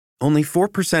Only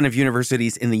 4% of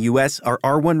universities in the U.S. are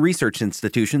R1 research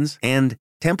institutions, and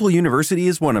Temple University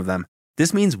is one of them.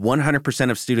 This means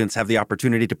 100% of students have the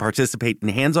opportunity to participate in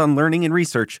hands-on learning and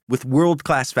research with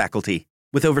world-class faculty.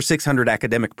 With over 600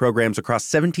 academic programs across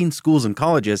 17 schools and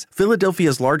colleges,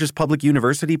 Philadelphia's largest public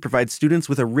university provides students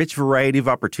with a rich variety of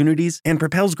opportunities and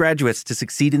propels graduates to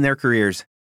succeed in their careers.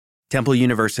 Temple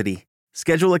University.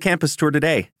 Schedule a campus tour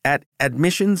today at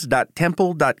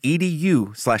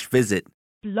admissions.temple.edu/visit.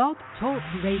 Blog Talk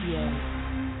Radio.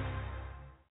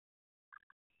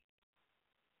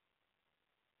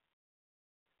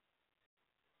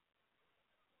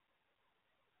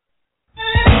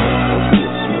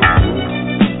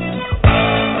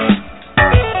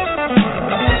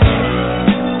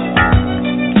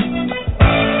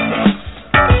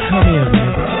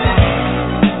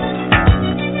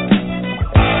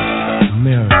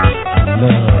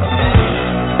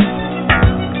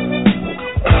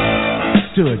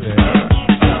 Do it, man.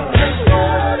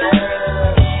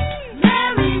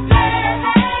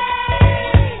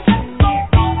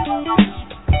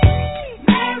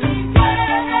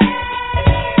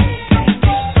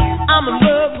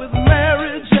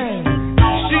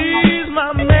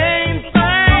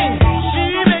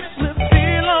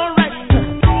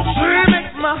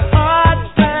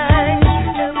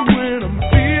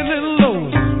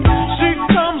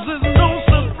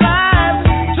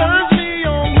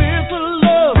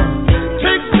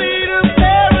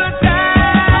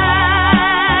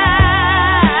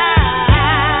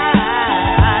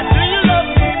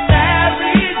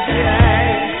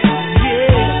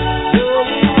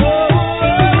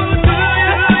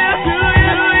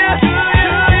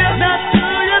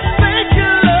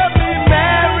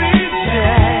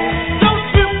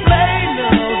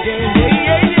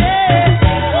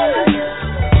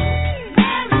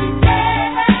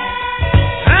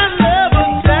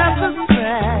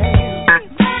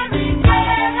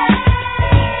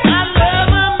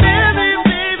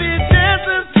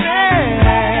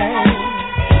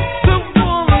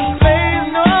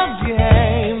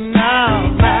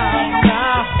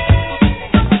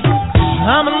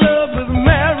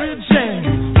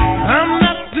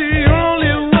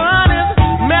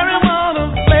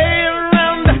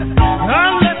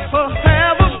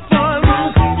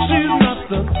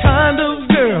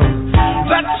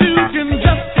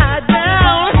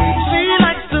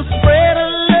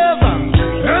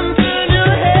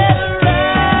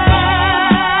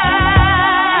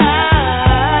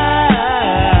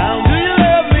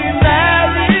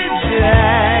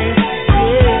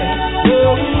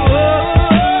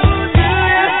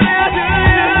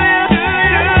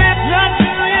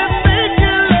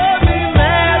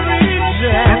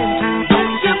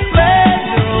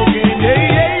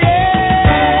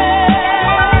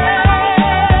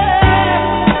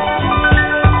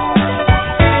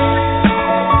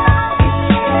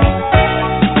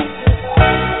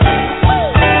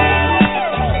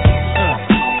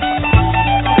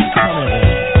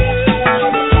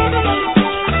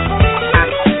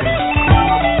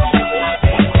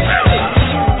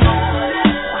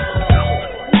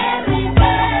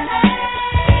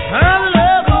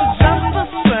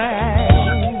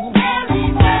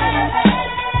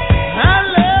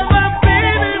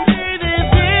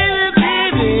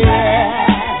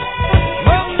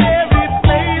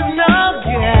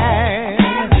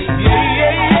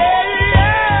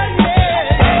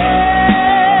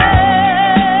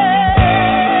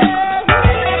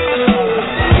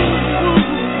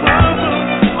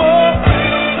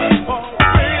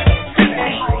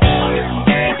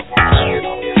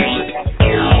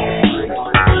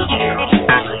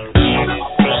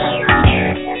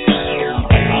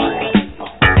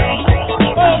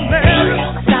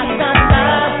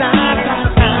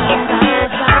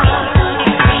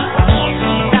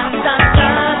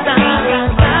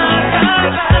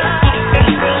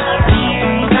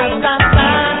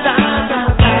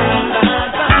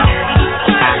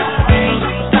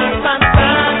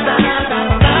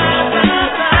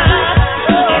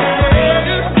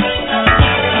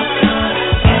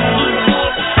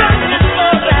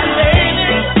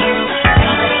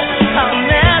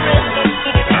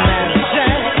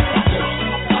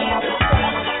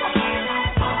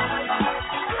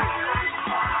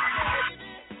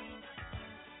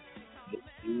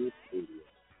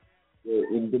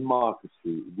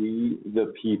 democracy, we,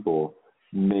 the people,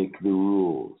 make the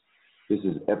rules. This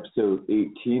is episode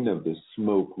 18 of the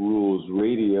Smoke Rules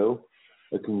Radio,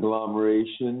 a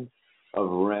conglomeration of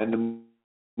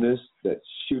randomness that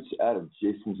shoots out of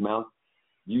Jason's mouth,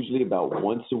 usually about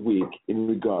once a week in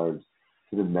regards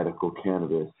to the medical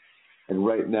cannabis. And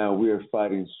right now we are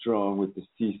fighting strong with the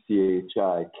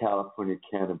CCHI, California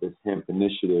Cannabis Hemp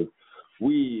Initiative.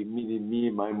 We, meaning me,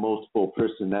 my multiple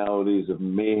personalities of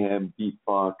mayhem,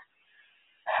 beatbox,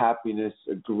 happiness,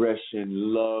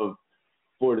 aggression, love,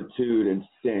 fortitude, and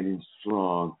standing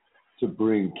strong to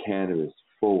bring cannabis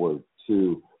forward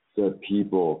to the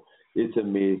people. It's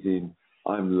amazing.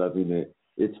 I'm loving it.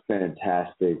 It's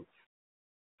fantastic.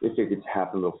 If it could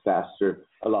happen a little faster,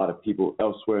 a lot of people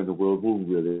elsewhere in the world will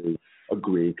really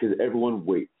agree, because everyone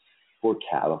waits for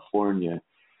California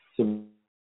to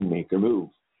make a move.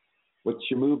 What's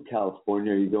your move,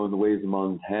 California? Are you going the ways of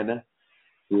Montana?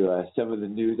 Through some of the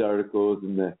news articles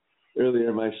earlier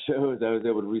in my shows, I was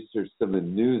able to research some of the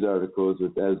news articles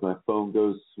as my phone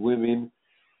goes swimming.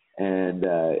 And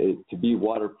to be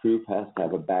waterproof has to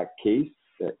have a back case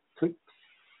that clicks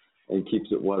and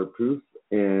keeps it waterproof.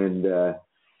 And so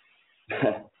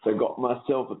I got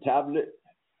myself a tablet,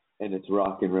 and it's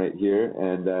rocking right here.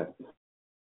 And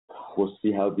we'll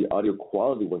see how the audio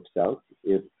quality works out.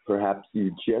 If perhaps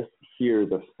you just hear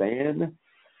the fan,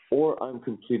 or I'm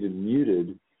completely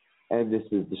muted, and this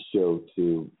is the show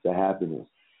to the happiness.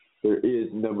 There is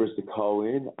numbers to call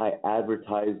in. I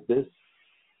advertised this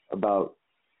about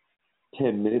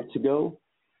 10 minutes ago.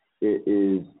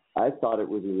 I thought it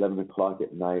was 11 o'clock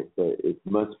at night, but it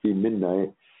must be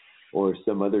midnight or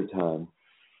some other time,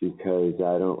 because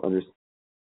I don't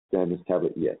understand this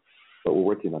tablet yet. But we're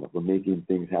working on it. We're making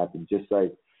things happen, just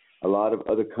like a lot of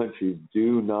other countries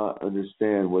do not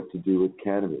understand what to do with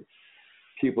cannabis.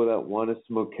 People that want to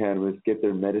smoke cannabis, get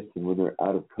their medicine when they're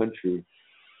out of country,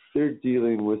 they're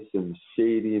dealing with some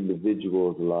shady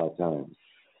individuals a lot of times.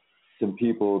 Some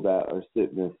people that are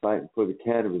sitting there fighting for the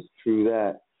cannabis. True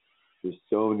that. There's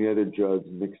so many other drugs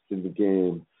mixed in the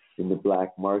game in the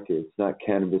black market. It's not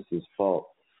cannabis's fault.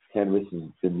 Cannabis has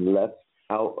been left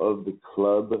out of the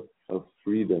club of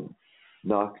freedom,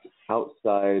 knocked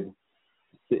outside,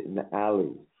 sit in the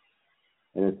alleys.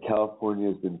 And as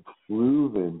California has been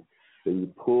proven that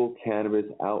you pull cannabis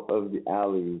out of the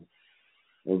alleys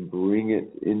and bring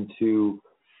it into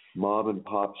mom and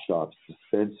pop shops,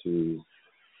 dispensaries,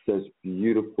 such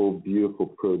beautiful, beautiful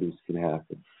produce can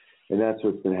happen. And that's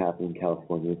what's been happening in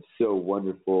California. It's so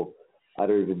wonderful. I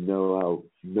don't even know how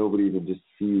nobody even just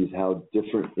sees how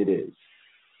different it is.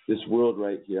 This world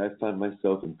right here, I find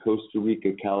myself in Costa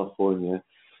Rica, California,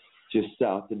 just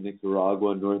south of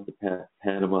Nicaragua, north of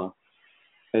Panama,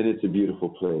 and it's a beautiful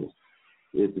place.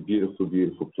 It's a beautiful,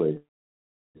 beautiful place.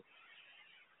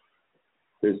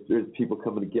 There's people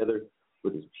coming together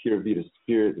with this pure Vita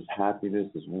spirit, this happiness,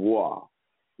 this wow,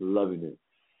 loving it.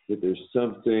 But there's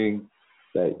something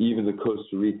that even the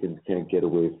Costa Ricans can't get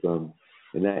away from,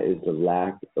 and that is the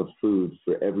lack of food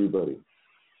for everybody,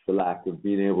 the lack of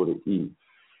being able to eat.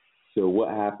 So what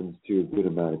happens to a good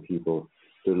amount of people?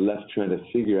 They're left trying to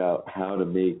figure out how to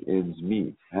make ends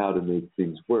meet, how to make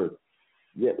things work.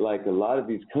 Yet, like a lot of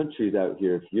these countries out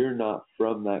here, if you're not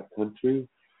from that country,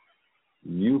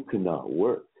 you cannot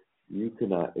work. You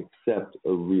cannot accept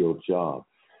a real job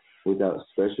without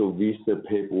special visa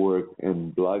paperwork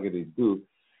and blagadoo.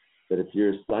 That if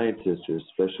you're a scientist or a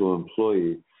special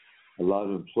employee, a lot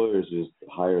of employers just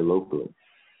hire locally.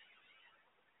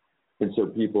 And so I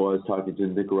was talking to a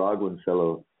Nicaraguan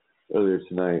fellow earlier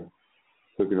tonight,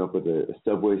 hooking up with a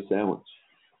Subway sandwich.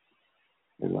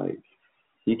 And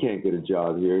he can't get a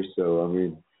job here. So,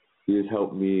 he has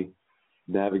helped me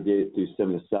navigate through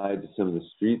some of the sides of some of the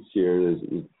streets here. There's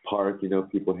a park,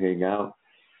 people hang out.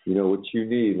 What you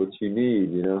need, you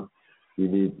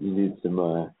need some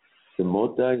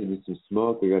mota, you need some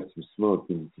smoke, I got some smoke.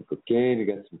 You need some cocaine, I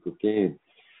got some cocaine.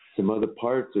 Some other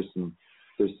parts, there's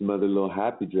some other little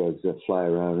happy drugs that fly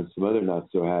around, and some other not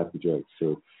so happy drugs.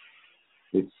 So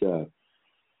it's kind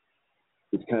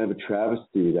of a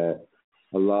travesty that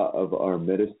a lot of our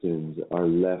medicines are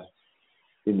left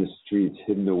in the streets,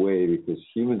 hidden away, because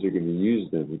humans are going to use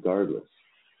them regardless.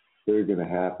 They're going to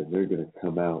happen. They're going to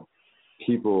come out.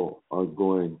 People are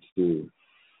going to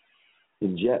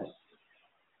ingest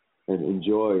and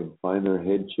enjoy and find their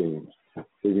head changed.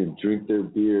 They're going to drink their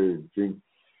beer, drink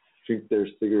their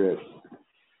cigarettes,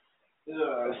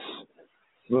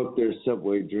 smoke their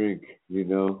Subway drink,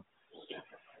 enjoy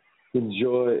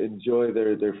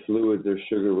their fluids, their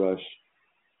sugar rush,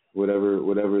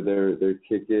 whatever their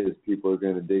kick is. People are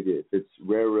going to dig it. If it's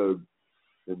railroad,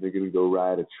 then they're going to go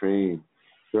ride a train. If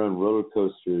they're on roller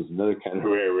coasters, another kind of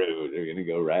railroad, they're going to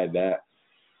go ride that.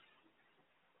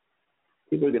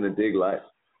 People are going to dig life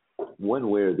one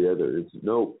way or the other. There's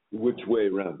no which way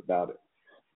around about it.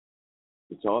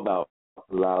 It's all about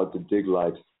allowed to dig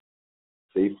life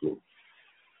safely.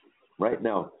 Right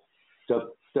now, stuff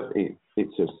ain't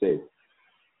so safe.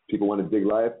 People want to dig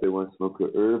life. They want to smoke a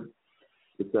herb.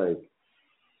 It's like,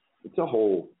 it's a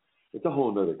whole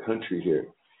nother country here.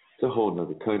 It's a whole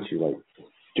nother country. Like,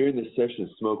 during this session of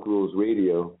Smoke Rules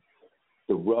Radio,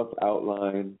 the rough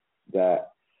outline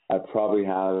that I probably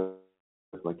have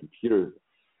if my computer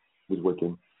was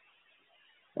working,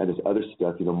 and this other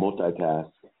stuff, multitask.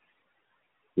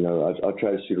 I'll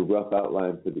try to shoot a rough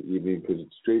outline for the evening because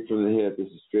it's straight from the hip. This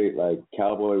is straight like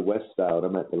cowboy west style.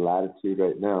 I'm at the latitude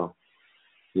right now.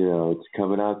 It's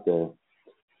coming out there,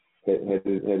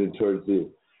 heading towards the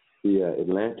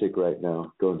Atlantic right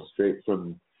now, going straight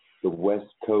from the west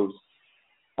coast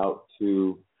out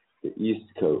to the east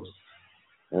coast.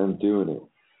 And I'm doing it.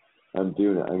 I'm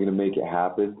going to make it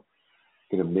happen.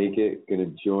 Going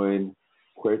to join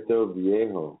Puerto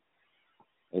Viejo.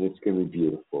 And it's going to be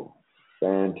beautiful.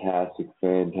 Fantastic,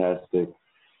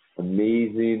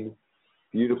 amazing,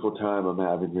 beautiful time I'm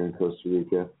having here in Costa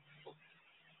Rica.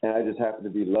 And I just happen to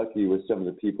be lucky with some of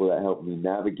the people that helped me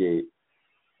navigate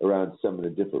around some of the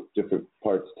different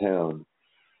parts of town.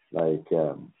 Like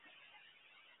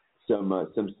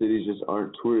some cities just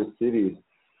aren't tourist cities.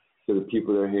 So the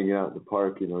people that are hanging out in the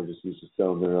park, just used to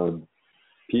selling their own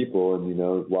people, and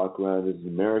walk around as an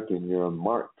American, you're on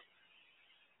mark.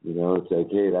 It's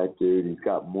like, hey, that dude, he's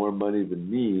got more money than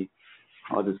me.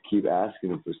 I'll just keep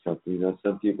asking him for something.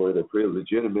 Some people they're pretty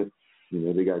legitimate.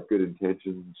 They got good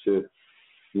intentions and shit.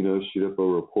 Shoot up a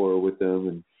rapport with them,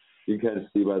 and you can kind of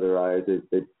see by their eyes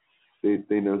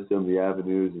they know some of the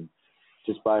avenues, and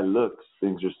just by looks,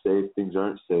 things are safe, things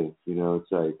aren't safe.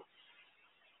 It's like,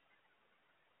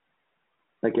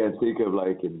 I can't think of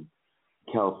like in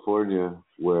California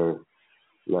where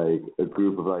like a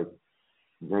group of like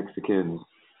Mexicans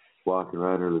walking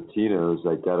around, or Latinos,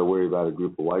 like, got to worry about a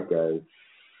group of white guys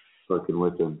fucking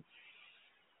with them.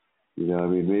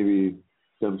 Maybe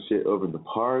some shit over in the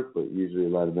park, but usually a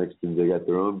lot of Mexicans, they got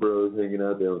their own bros hanging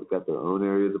out. They got their own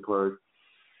area of the park.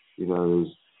 There's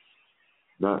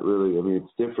not really, it's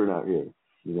different out here.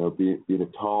 Being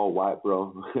a tall white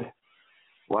bro,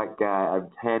 white guy, I'm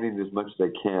tanning as much as I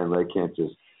can, but I can't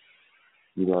just,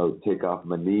 take off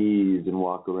my knees and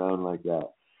walk around like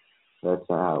that. That's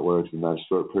not how it works. I'm not a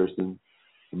short person.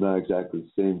 I'm not exactly the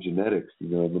same genetics.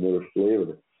 I'm another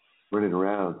flavor running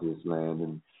around to this land,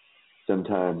 and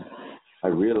sometimes I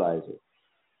realize it.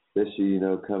 Especially,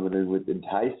 coming in with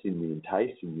enticing me.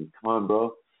 Come on,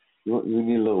 bro. You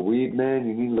need a little weed, man?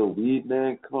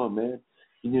 Come on, man.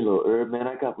 You need a little herb, man?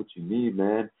 I got what you need,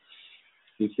 man.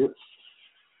 You feel?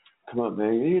 Come on,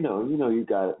 man. You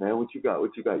got it, man. What you got?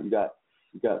 You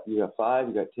got 5,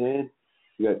 you got 10,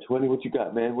 you got 20. What you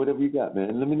got, man? Whatever you got,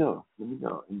 man. Let me know.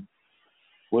 And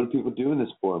what are people doing this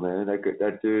for, man?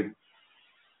 That dude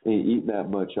ain't eating that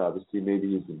much, obviously. Maybe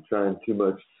he's been trying too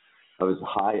much of his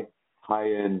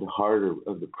high-end heart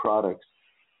of the products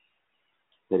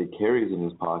that he carries in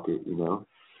his pocket, When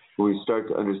we start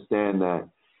to understand that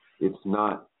it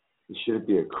shouldn't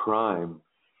be a crime,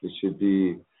 it should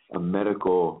be a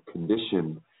medical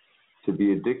condition to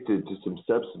be addicted to some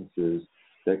substances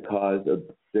that cause a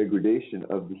degradation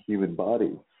of the human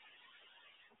body.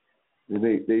 And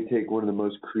they take one of the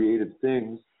most creative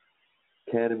things,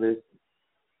 cannabis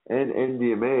and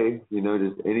MDMA,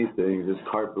 just anything, just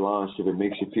carte blanche. If it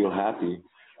makes you feel happy,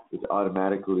 it's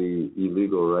automatically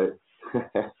illegal, right?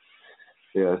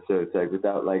 So it's like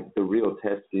without like the real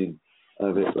testing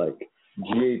of it, like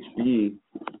GHB,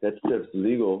 that stuff's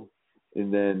legal,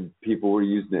 and then people were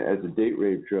using it as a date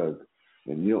rape drug.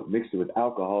 And you don't mix it with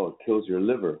alcohol, it kills your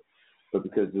liver. But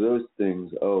because of those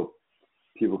things,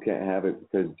 people can't have it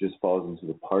because it just falls into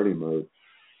the party mode.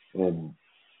 And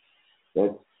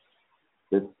that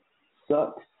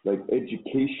sucks. Like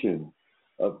education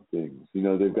of things.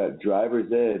 They've got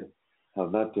driver's ed, how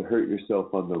not to hurt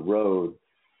yourself on the road,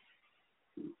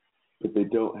 but they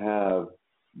don't have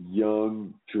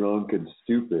young, drunk, and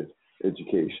stupid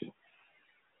education.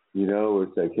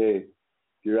 It's like, hey,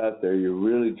 if you're out there, you're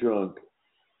really drunk,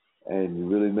 and you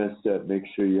really messed up, make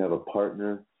sure you have a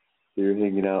partner that you're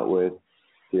hanging out with.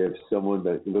 You have someone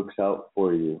that looks out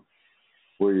for you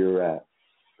where you're at.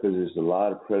 Because there's a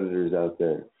lot of predators out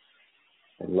there.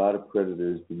 And a lot of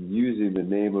predators been using the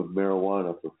name of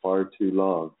marijuana for far too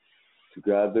long to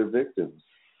grab their victims.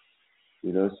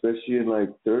 Especially in like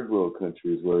third world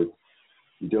countries where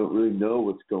you don't really know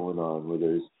what's going on, where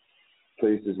there's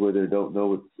places where they don't know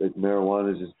what's like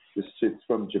marijuana is just this shit's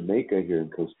from Jamaica here in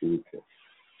Costa Rica.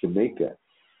 Jamaica.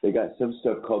 They got some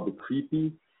stuff called the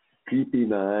creepy,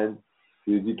 man.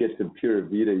 Dude, you get some pure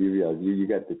Vita, you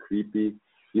got the creepy.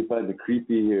 You find the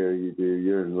creepy here,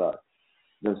 you're in luck.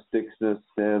 No sticks, no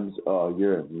stems,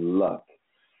 you're in luck.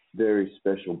 Very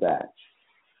special batch.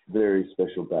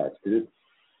 'Cause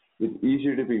It's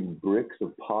easier to bring bricks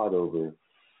of pot over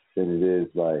than it is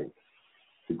like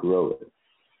to grow it.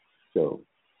 So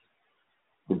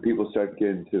when people start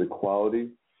getting to the quality,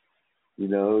 you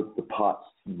know, the pot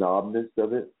snobness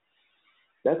of it,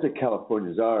 that's what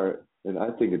California's are, and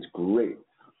I think it's great.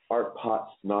 Art pot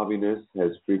snobbiness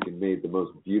has freaking made the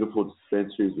most beautiful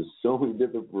dispensaries with so many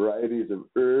different varieties of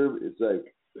herb. It's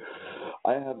like,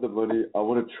 I have the money. I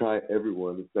want to try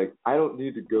everyone. It's like, I don't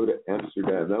need to go to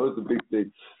Amsterdam. That was the big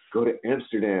thing. Go to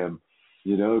Amsterdam,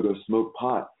 you know, go smoke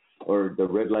pot or the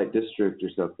red light district or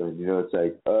something. You know, it's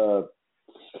like,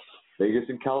 Vegas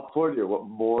and California, what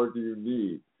more do you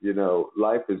need? You know,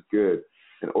 life is good.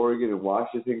 And Oregon and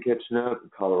Washington catching up,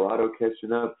 and Colorado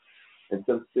catching up, and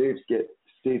some states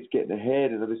getting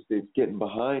ahead and other states getting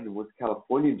behind. And what's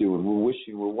California doing? We're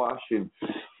wishing, we're washing.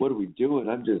 What are we doing?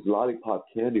 I'm just lollipop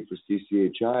candy for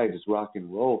CCHI, just rock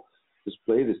and roll. Just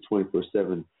play this 24/7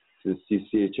 to the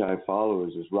CCHI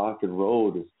followers. Just rock and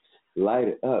roll. Just light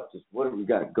it up. Just what have we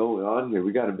got going on here?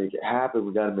 We got to make it happen.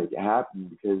 We got to make it happen,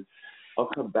 because I'll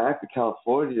come back to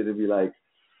California and be like,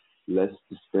 less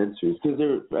dispensaries. Because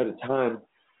they're at a time,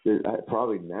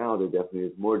 probably now there definitely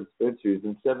is more dispensaries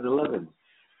than 7-Elevens.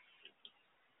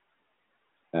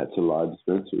 That's a lot of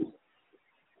dispensaries.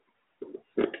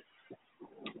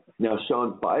 Now,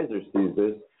 Sean Pfizer sees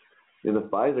this in the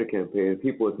Pfizer campaign.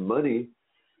 People with money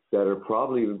that are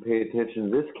probably even paying attention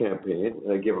to this campaign,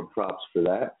 and I give them props for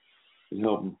that, and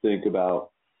help them think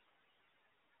about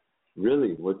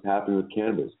really what's happening with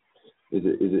cannabis. Is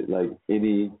it like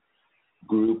any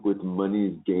group with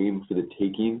money's game for the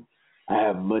taking? I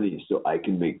have money, so I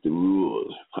can make the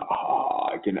rules.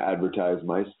 I can advertise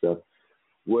my stuff.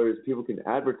 Whereas people can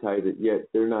advertise it, yet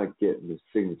they're not getting the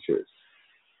signatures.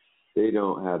 They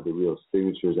don't have the real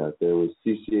signatures out there. With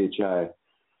CCHI,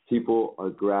 people are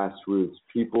grassroots.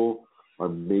 People are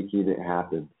making it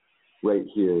happen right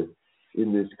here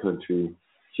in this country.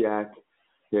 Jack,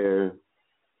 Hare,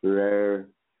 Ferrer,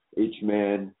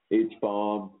 H-Man,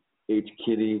 H-Bomb,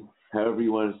 H-Kitty, however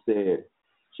you want to say it.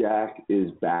 Jack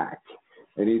is back,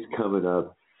 and he's coming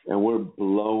up, and we're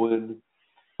blowing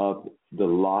up the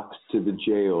locks to the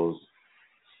jails,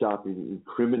 stopping the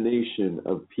incrimination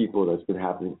of people that's been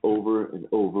happening over and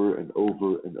over and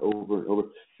over and over and over.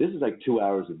 This is like 2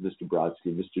 hours of Mr.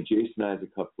 Brodsky, Mr. Jason Isaac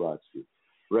Huff Brodsky,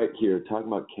 right here, talking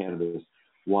about cannabis,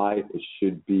 why it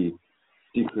should be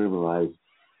decriminalized.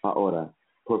 Ahora,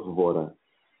 por favor,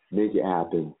 make it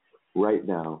happen right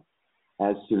now,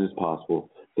 as soon as possible.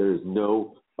 There is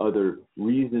no other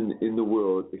reason in the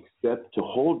world except to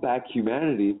hold back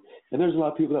humanity. And there's a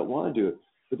lot of people that want to do it,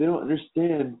 but they don't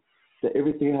understand that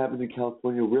everything that happens in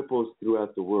California ripples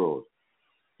throughout the world.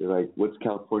 They're like, what's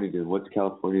California doing? What's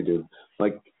California doing?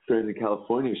 Like, friends in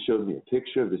California showed me a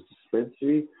picture of this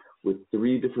dispensary with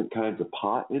 3 different kinds of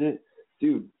pot in it.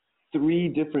 Dude, 3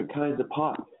 different kinds of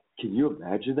pot. Can you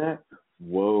imagine that?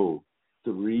 Whoa,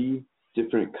 3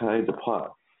 different kinds of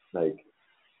pot. Like,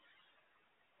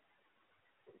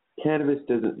 cannabis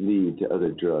doesn't lead to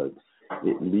other drugs.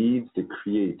 It leads to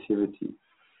creativity.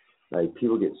 Like,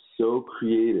 people get so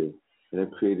creative and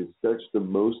have created such the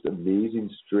most amazing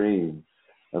strain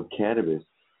of cannabis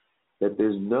that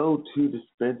there's no 2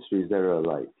 dispensaries that are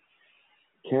alike.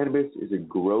 Cannabis is a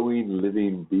growing,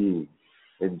 living being,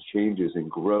 and changes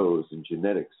and grows, and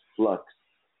genetics flux,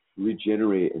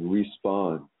 regenerate and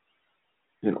respawn,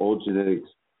 and old genetics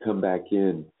come back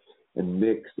in and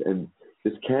mix. And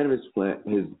this cannabis plant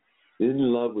is in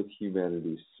love with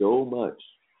humanity so much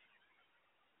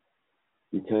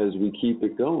because we keep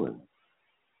it going.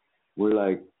 We're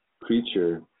like,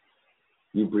 creature,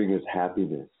 you bring us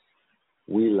happiness.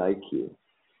 We like you.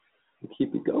 We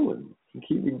keep it going. We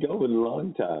keep it going a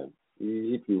long time.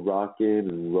 We keep you rocking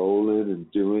and rolling and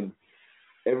doing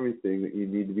everything that you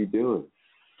need to be doing.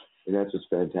 And that's what's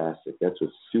fantastic. That's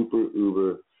what's super,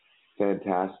 uber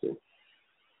fantastic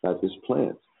about this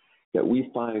plant, that we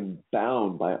find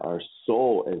bound by our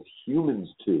soul as humans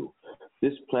to.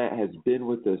 This plant has been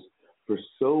with us for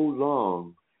so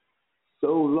long,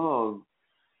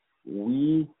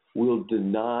 we will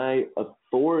deny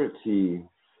authority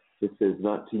that says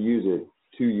not to use it,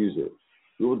 to use it.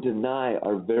 We will deny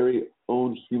our very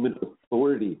own human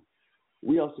authority.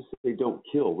 We also say don't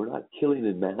kill. We're not killing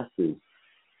in masses.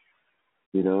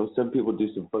 You know, some people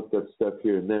do some fucked up stuff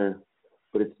here and there,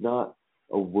 but it's not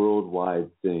a worldwide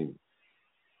thing.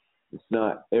 It's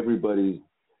not everybody.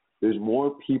 There's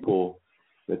more people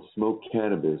that smoke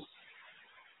cannabis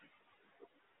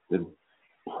than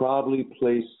probably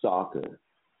play soccer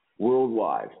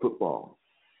worldwide, football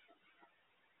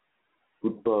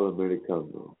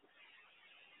Americano,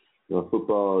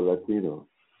 football Latino,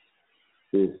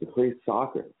 is to play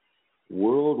soccer.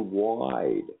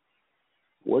 worldwide,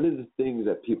 what are the things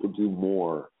that people do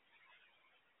more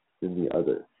than the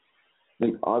other?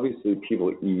 Like, obviously,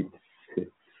 people eat,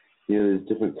 there's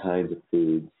different kinds of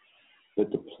foods,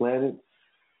 but the planet's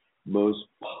most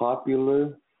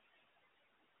popular,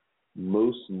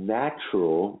 most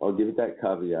natural, I'll give it that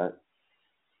caveat,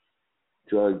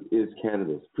 drug is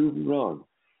cannabis. Prove me wrong.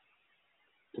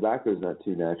 Tobacco is not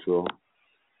too natural,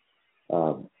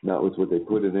 not with what they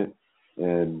put in it,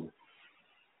 and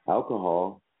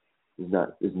alcohol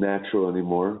is natural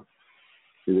anymore.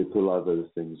 They put a lot of other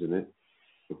things in it.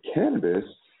 But cannabis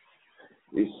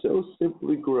is so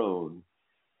simply grown.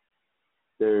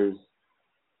 There's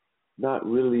not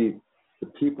really the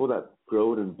people that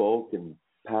grow it in bulk and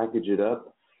package it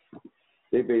up.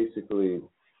 They basically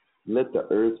let the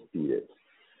earth feed it.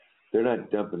 They're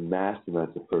not dumping mass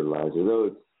amounts of fertilizer, though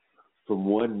it's from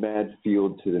one mad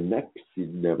field to the next. You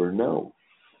never know.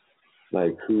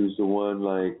 Like, who's the one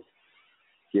like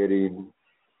getting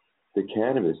the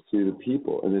cannabis to the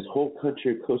people? And this whole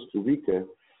country of Costa Rica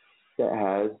that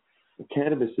has a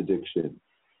cannabis addiction,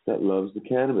 that loves the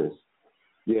cannabis.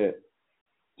 Yet,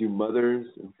 do mothers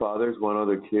and fathers want all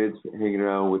their kids hanging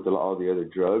around with all the other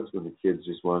drugs when the kids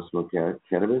just want to smoke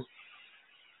cannabis?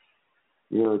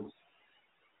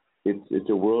 It's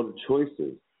a world of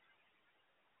choices.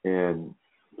 And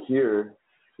here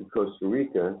in Costa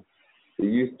Rica, the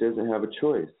youth doesn't have a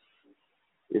choice.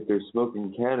 If they're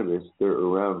smoking cannabis, they're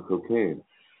around cocaine.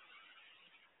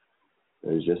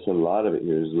 There's just a lot of it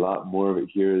here. There's a lot more of it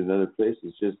here than other places.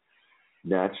 It's just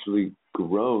naturally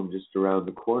grown just around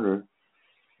the corner,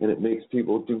 and it makes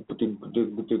people in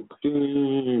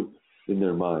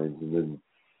their minds and then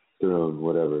their own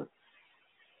whatever.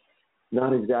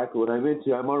 Not exactly what I'm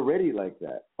into. I'm already like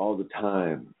that all the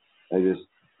time.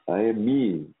 I am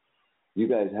me. You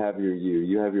guys have your you.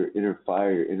 You have your inner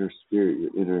fire, your inner spirit,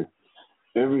 your inner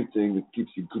everything that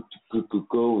keeps you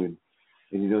going.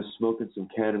 And, smoking some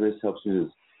cannabis helps me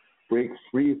to break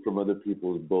free from other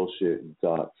people's bullshit and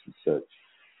thoughts and such.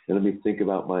 And let me think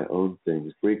about my own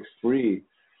things. Break free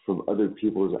from other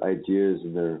people's ideas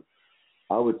and their,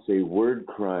 I would say, word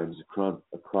crimes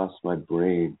across my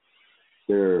brain.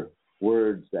 They're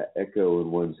words that echo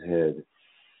in one's head.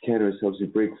 Cannabis helps you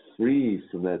break free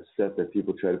from that stuff that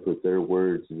people try to put their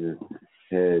words in your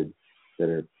head that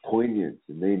are poignant,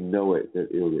 and they know it, that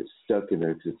it'll get stuck in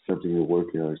there because it's something you're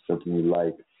working on, or something you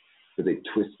like, but they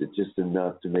twist it just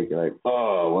enough to make it like,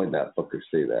 oh, why did that fucker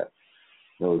say that?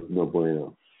 No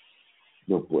bueno.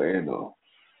 No bueno.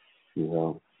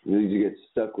 You get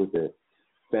stuck with it.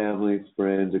 Family,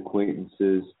 friends,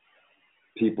 acquaintances,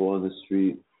 people on the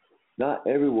street. Not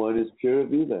everyone is pura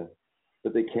vida,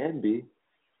 but they can be.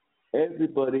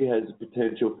 Everybody has the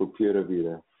potential for pura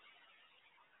vida.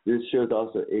 This show is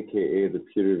also AKA the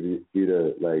pura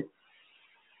vida, like,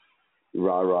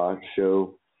 rah-rah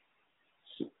show.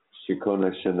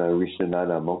 Shikona Shana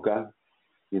Rishanana Mocha.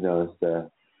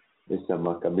 It's a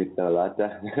Makamita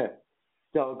Lata.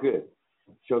 It's all good.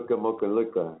 Shoka Mocha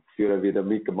Luka. Pura vida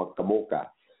Mika Makamoka.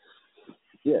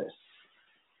 Yes.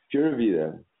 Pura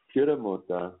vida. Pura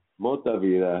mota. Mota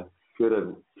vida.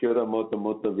 Pura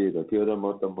mota vida. Pura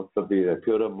mota vida.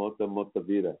 Pura mota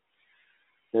vida.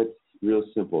 That's real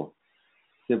simple.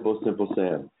 Simple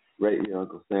Sam. Right here,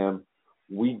 Uncle Sam.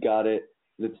 We got it.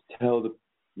 Let's tell the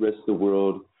rest of the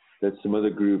world that some other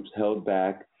groups held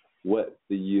back what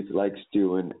the youth likes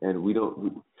doing, and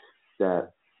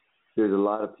that there's a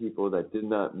lot of people that did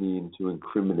not mean to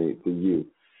incriminate the youth.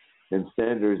 And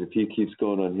Sanders, if he keeps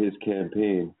going on his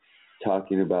campaign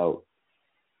talking about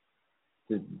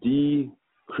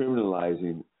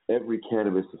decriminalizing every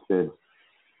cannabis offense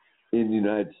in the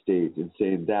United States and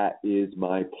saying that is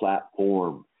my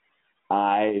platform,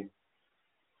 I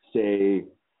say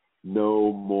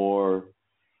no more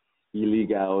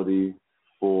illegality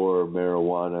for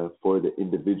marijuana for the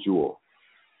individual.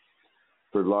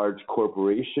 For large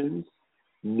corporations,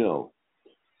 no.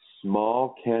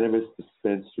 Small cannabis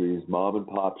dispensaries, mom and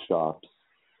pop shops,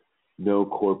 no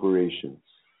corporations.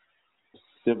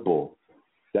 Simple.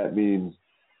 That means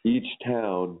each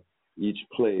town, each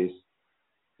place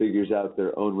figures out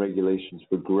their own regulations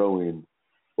for growing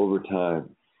over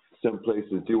time. Some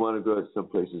places do want to grow it, some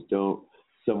places don't.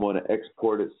 Some want to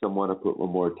export it, some want to put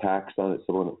more tax on it,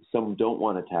 some don't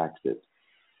want to tax it.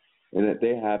 And that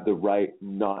they have the right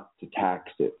not to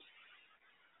tax it.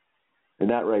 And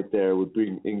that right there would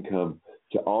bring income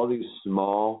to all these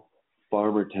small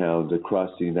farmer towns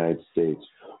across the United States,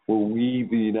 where we,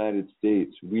 the United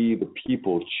States, we, the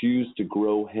people, choose to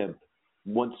grow hemp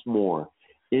once more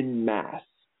in mass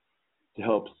to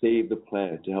help save the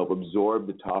planet, to help absorb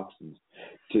the toxins,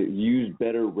 to use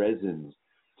better resins,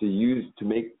 to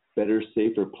make better,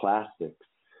 safer plastics,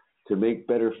 to make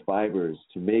better fibers,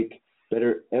 to make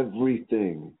better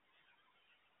everything.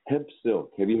 Hemp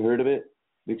silk, have you heard of it?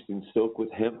 Mixing silk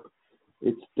with hemp.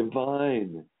 It's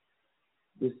divine.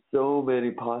 There's so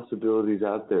many possibilities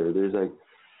out there. There's like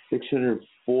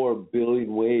 604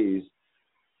 billion ways.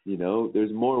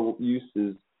 There's more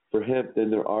uses for hemp than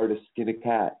there are to skin a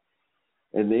cat.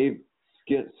 And they've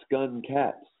skun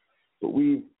cats. But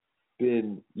we've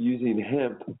been using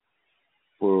hemp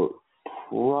for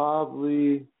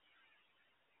probably,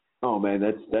 oh man,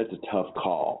 that's a tough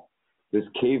call. There's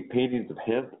cave paintings of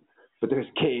hemp, but there's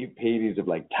cave paintings of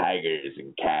like tigers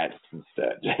and cats and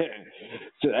stuff.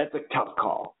 So that's a tough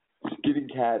call. Skinning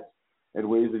cats and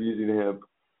ways of using hemp,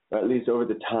 or at least over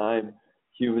the time,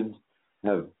 humans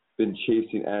have been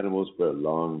chasing animals for a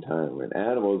long time. When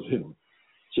animals have been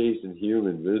chasing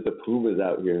humans, there's the pumas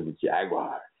out here and the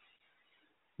jaguars.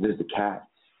 There's the cats.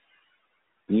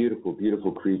 Beautiful,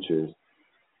 beautiful creatures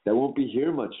that won't be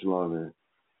here much longer.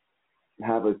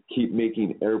 Have us keep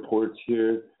making airports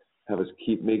here, have us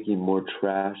keep making more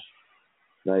trash.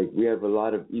 Like, we have a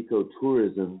lot of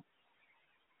ecotourism.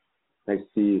 I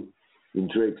see in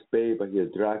Drake's Bay by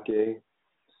Drake.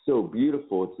 So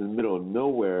beautiful. It's in the middle of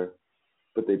nowhere,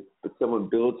 but someone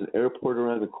builds an airport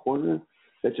around the corner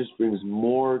that just brings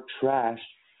more trash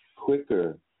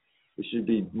quicker. It should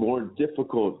be more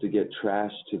difficult to get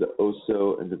trash to the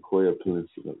Oso and the Coya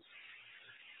peninsulas,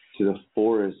 to the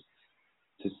forests,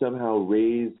 to somehow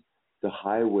raise the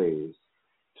highways,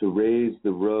 to raise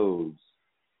the roads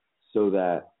so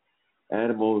that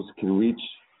animals can reach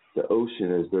the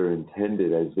ocean as they're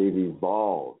intended, as they've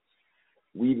evolved.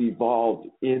 We've evolved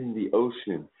in the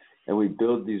ocean, and we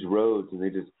build these roads, and they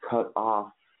just cut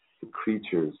off the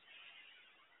creatures.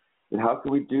 And how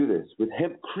can we do this? With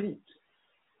hempcrete.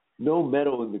 No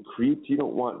metal in the crete. You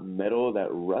don't want metal that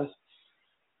rusts.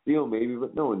 Steel maybe,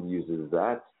 but no one uses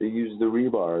that. They use the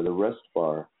rebar, the rust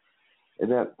bar, and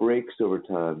that breaks over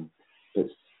time.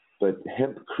 But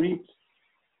hempcrete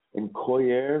and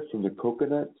coir from the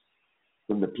coconut,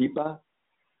 from the pipa,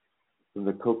 from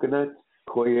the coconut,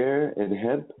 coir and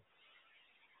hemp,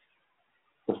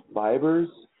 the fibers,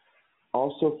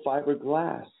 also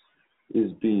fiberglass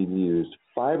is being used.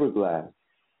 Fiberglass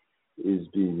is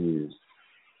being used.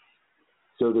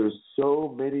 So there's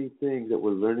so many things that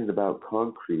we're learning about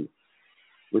concrete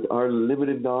with our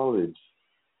limited knowledge.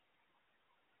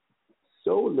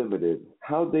 So limited.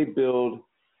 How'd they building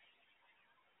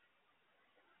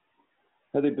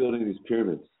these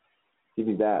pyramids? Give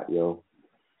me that, yo.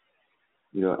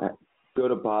 Go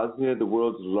to Bosnia, the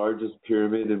world's largest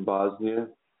pyramid in Bosnia.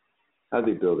 How'd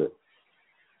they build it?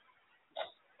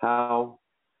 How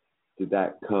did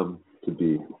that come to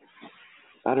be?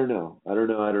 I don't know.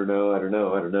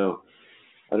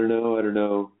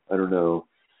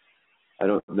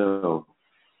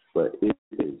 But it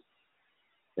is.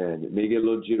 And it may get a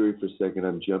little jittery for a second.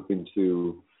 I'm jumping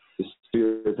to the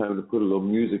spirit time to put a little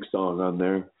music song on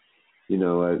there.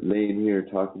 Laying here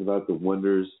talking about the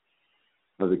wonders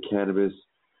of the cannabis.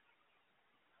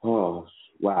 Oh,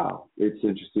 wow. It's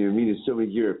interesting. I mean, there's so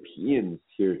many Europeans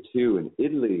here too, in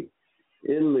Italy,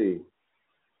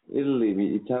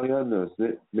 Italianos,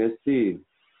 merci.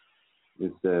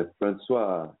 It's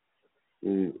Francois.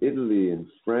 In Italy and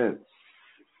France.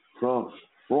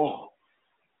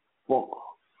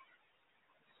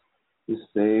 The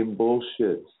same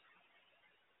bullshit.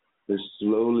 They're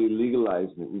slowly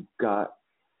legalizing it. We've got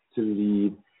to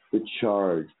lead the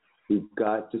charge. We've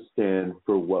got to stand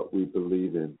for what we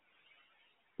believe in,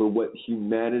 for what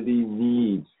humanity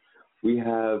needs. We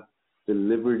have the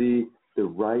liberty, the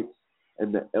rights,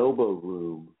 and the elbow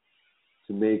room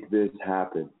to make this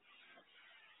happen.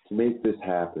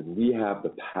 We have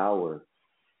the power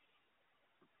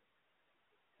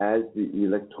as the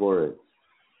electorate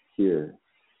here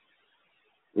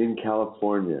in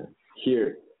California.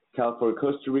 California,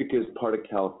 Costa Rica is part of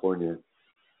California.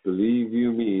 Believe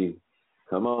you me,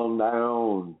 come on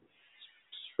down.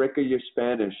 Spreche your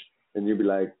Spanish, and you'll be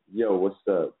like, yo, what's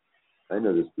up? I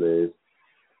know this place.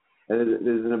 And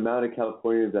there's an amount of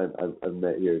Californians I've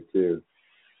met here, too.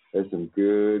 There's some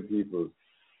good people.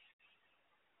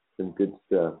 Some good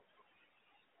stuff.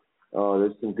 Oh,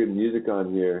 there's some good music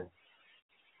on here.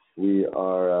 We're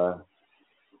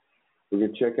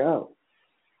going to check out.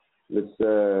 Let's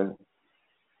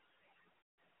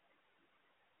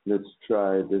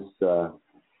try this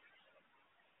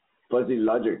Fuzzy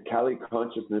Logic, Cali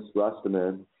Consciousness,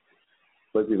 Rastaman.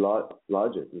 Fuzzy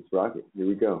Logic, let's rock it. Here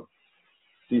we go.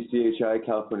 CCHI,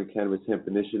 California Cannabis Hemp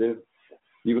Initiative.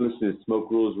 You've been listening to Smoke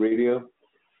Rules Radio.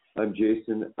 I'm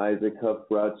Jason Isaac Huff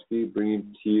Brodsky,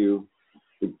 bringing to you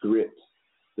the grit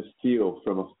the feel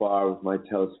from afar with my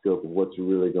telescope of what's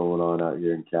really going on out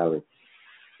here in Cali.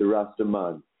 The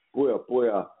Rastaman.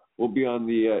 Boya. We'll be on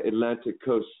the Atlantic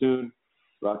coast soon,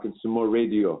 rocking some more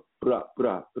radio. Bra.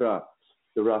 The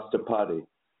Rasta Party.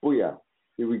 Boya.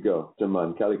 Here we go.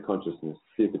 Daman, Cali Consciousness.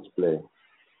 See if it's playing.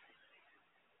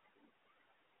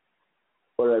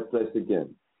 All right, place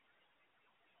again.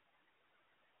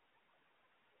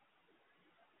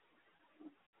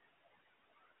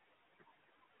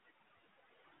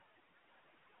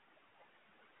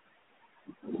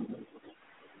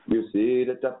 You see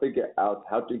that I figure out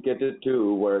how to get it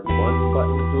to work one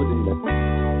button to the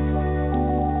next.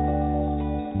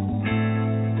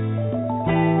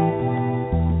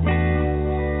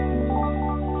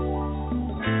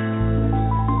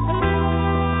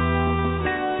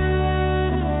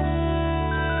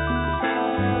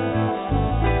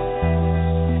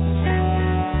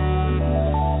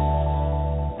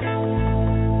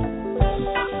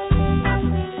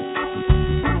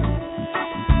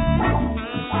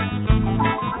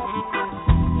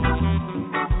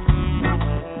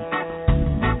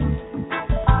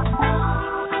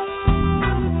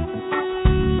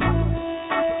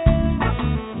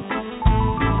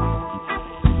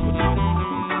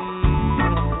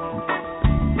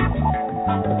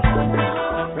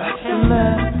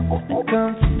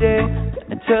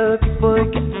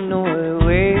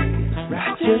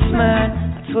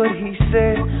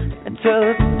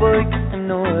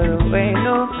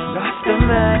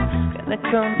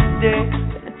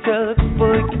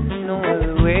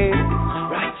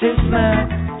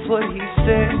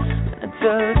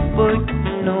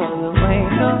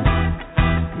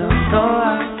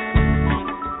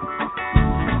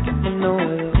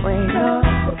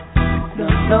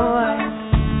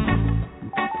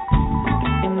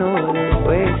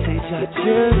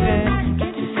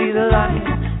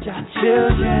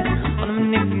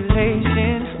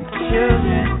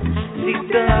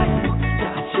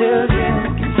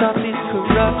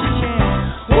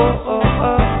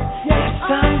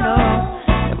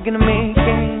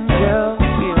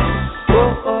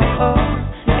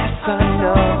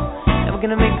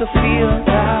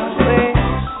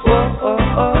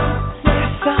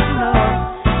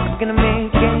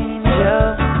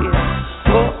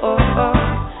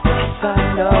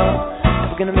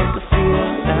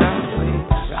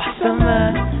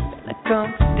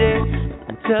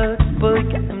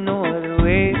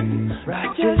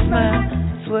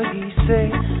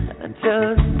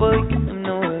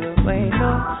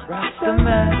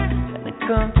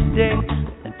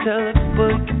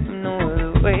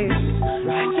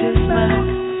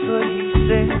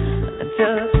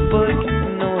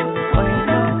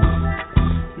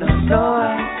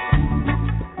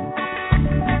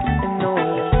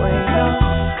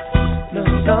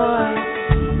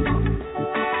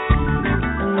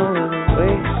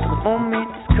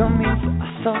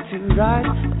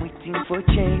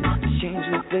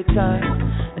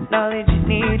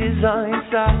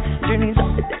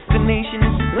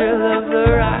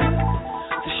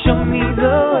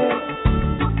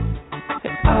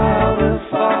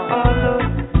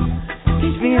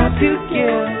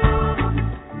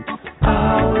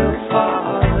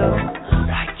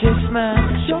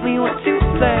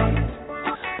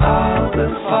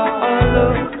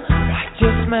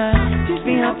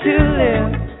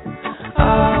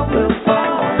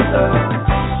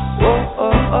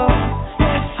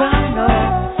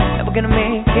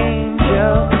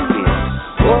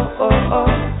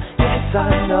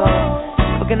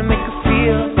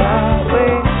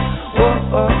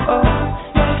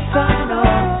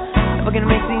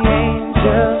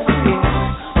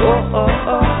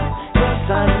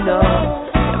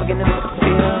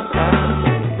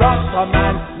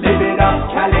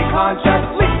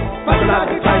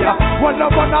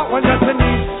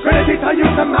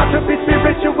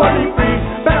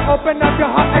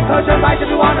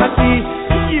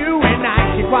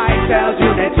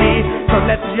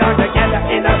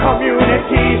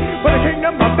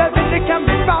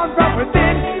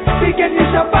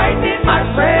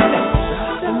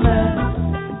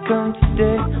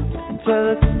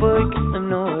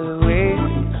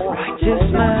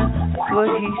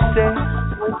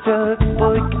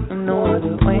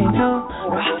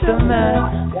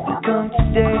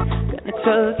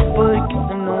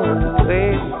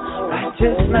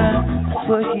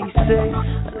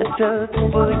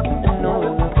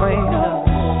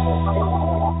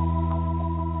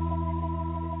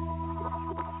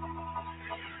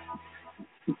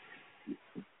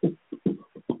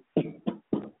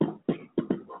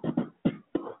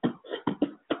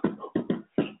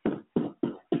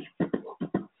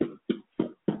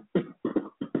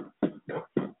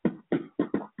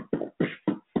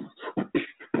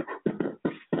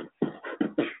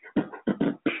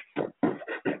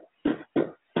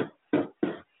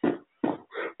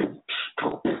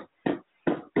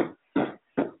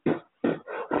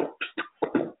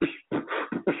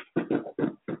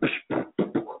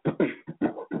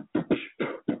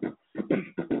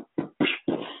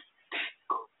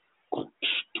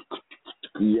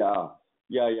 Yeah.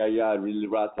 Really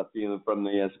Rasta feeling from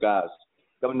the skies.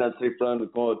 Coming down straight from the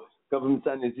cold. Coming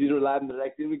from San Yisidro live and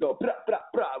direct. Here we go.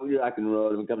 We rock and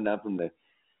roll. We're coming down from the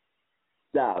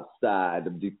south side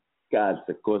of the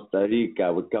Casa, Costa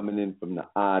Rica. We're coming in from the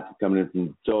art, coming in from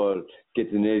the sol,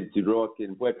 getting ready to rock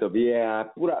in Puerto Vieja.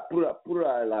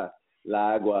 Pura.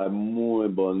 La agua muy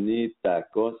bonita.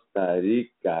 Costa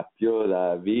Rica,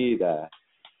 pura vida.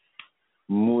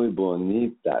 Muy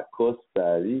bonita.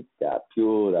 Costa Rica,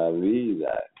 pura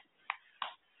vida.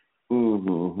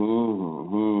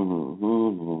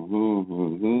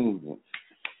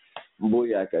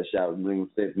 Booyaka shout, bring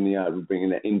faith in the heart, we're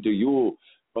bringing it into you,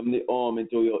 from the arm,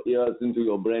 into your ears, into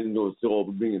your brain, into your soul,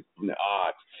 we're bringing it from the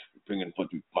heart, we're bringing what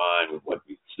we find with what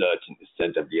we search in the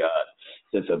center of the earth,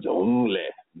 center of the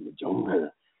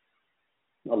jungle,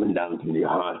 falling down from the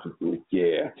heart with good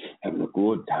care, having a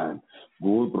good time,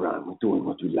 good run, we're doing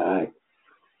what we like.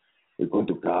 We're going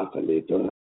to Casa later.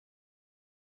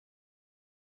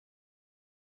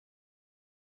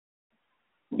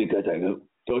 Because I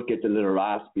don't get a little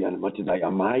raspy and much as I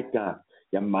Jamaica.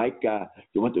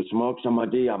 You want to smoke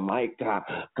somebody? Jamaica.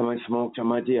 Come and smoke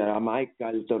somebody?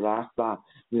 Jamaica, little rasta.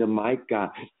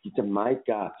 Jamaica.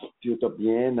 Jamaica. Todo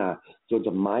bien. Todo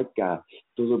Jamaica.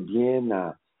 Todo bien.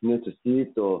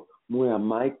 Necesito. Muy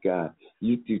Jamaica.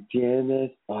 ¿Y tú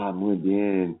tienes? Muy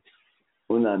bien.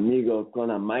 Un amigo con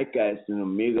Jamaica es un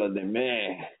amigo de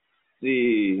mí.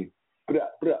 Sí.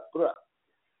 Pra.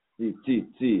 Sí.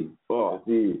 Sí.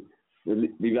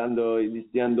 Vivando y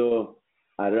listeando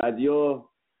a radio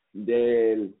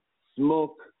del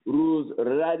Smoke Rules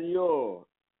Radio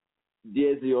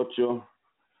 18.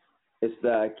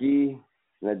 Está aquí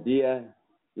la día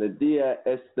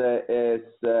este es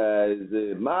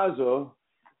de marzo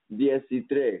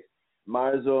 13.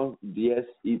 Marzo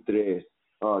 13.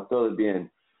 Todo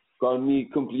bien. Con mi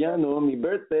cumpleaños, mi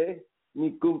birthday.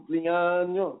 Mi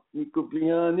cumpleaños,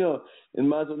 en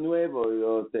marzo nuevo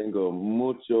yo tengo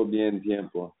mucho bien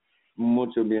tiempo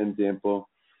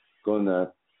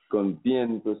con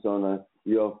bien personas.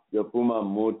 Yo fumo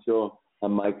mucho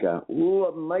Jamaica.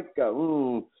 Jamaica,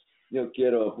 yo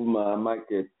quiero fumar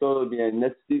Jamaica, todo bien.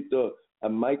 Necesito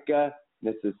Jamaica,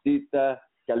 necesita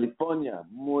California,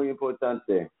 muy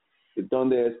importante.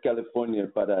 ¿Dónde es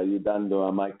California para ayudando a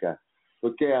Jamaica?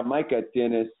 Porque Jamaica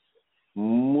tienes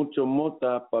mucho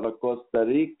mota para Costa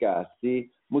Rica,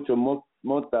 sí, mucho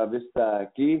mota está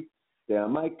aquí de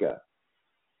Jamaica,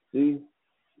 sí,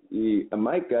 y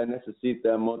Jamaica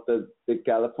necesita mota de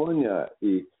California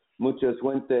y muchas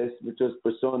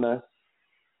personas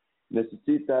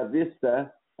necesitan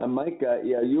vista Jamaica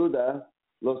y ayuda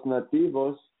los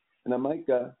nativos en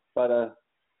Jamaica para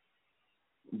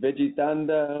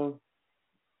vegetando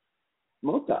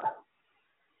mota.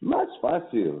 Más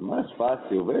fácil,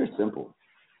 very simple.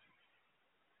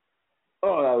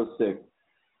 Oh, that was sick.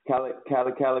 Cali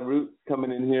Roots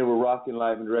coming in here. We're rocking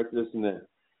live and direct. Listen to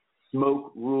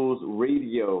Smoke Rules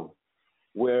Radio,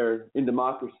 where in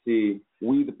democracy,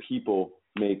 we the people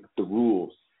make the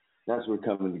rules. That's where we're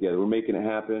coming together. We're making it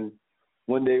happen.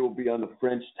 One day we'll be on the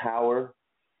French Tower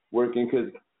working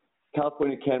because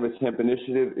California Cannabis Hemp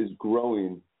Initiative is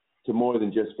growing to more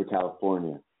than just for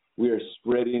California. We are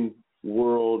spreading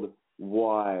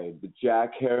worldwide. The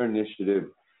Jack Hare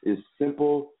Initiative is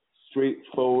simple,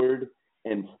 straightforward,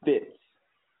 and fits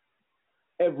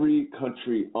every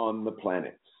country on the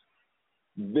planet.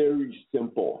 Very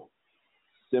simple.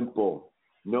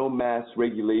 No mass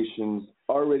regulations,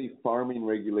 already farming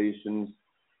regulations.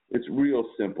 It's real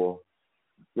simple.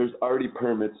 There's already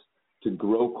permits to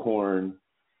grow corn,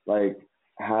 like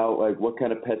what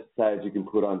kind of pesticides you can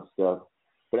put on stuff.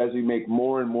 But as we make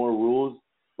more and more rules,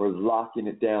 we're locking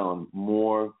it down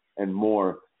more and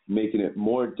more, making it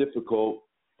more difficult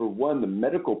for one, the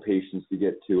medical patients to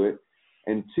get to it,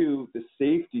 and two, the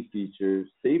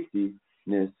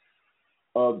safetyness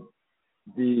of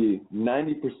the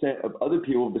 90% of other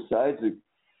people besides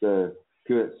the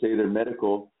people that say they're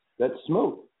medical that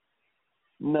smoke.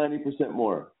 90%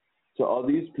 more. So all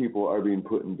these people are being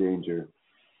put in danger.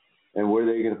 And where are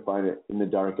they going to find it? In the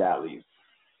dark alleys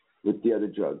with the other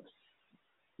drugs.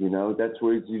 You know, that's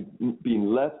where you're being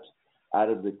left out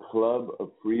of the club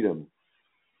of freedom.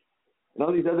 And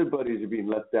all these other buddies are being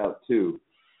left out too.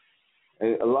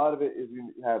 And a lot of it is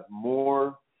you have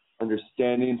more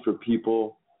understanding for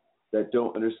people that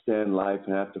don't understand life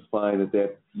and have to find that they have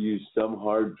to use some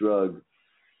hard drug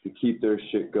to keep their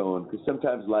shit going. Because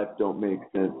sometimes life don't make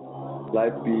sense.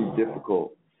 Life be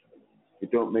difficult. It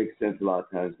don't make sense a lot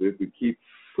of times. But if we keep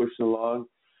pushing along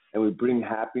and we bring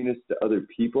happiness to other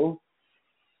people,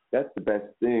 that's the best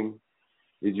thing,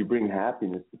 is you bring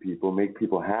happiness to people, make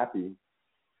people happy.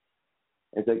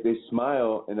 It's like they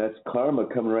smile, and that's karma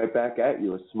coming right back at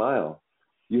you, a smile.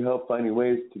 You help finding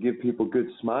ways to give people good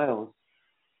smiles,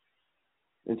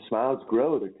 and smiles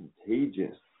grow. They're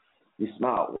contagious. You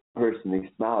smile at one person, they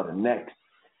smile at the next,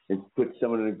 and put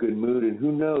someone in a good mood, and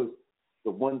who knows,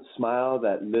 the one smile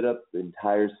that lit up the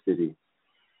entire city.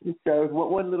 You start with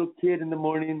one little kid in the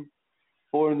morning,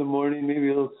 4 a.m, maybe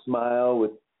a little smile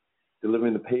with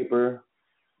delivering the paper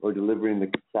or delivering the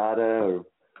casada or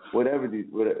whatever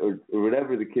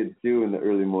the kids do in the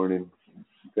early morning,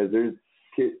 because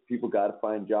people got to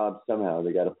find jobs somehow.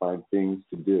 They got to find things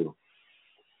to do.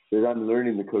 Because I'm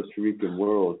learning the Costa Rican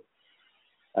world.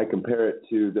 I compare it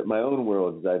to my own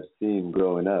world as I've seen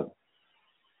growing up,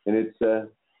 and it's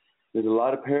there's a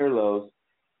lot of parallels,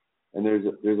 and there's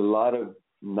a lot of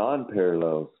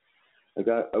non-parallels. Like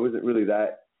I wasn't really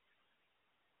that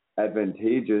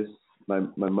advantageous. My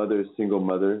mother is a single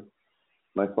mother.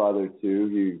 My father too.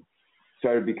 He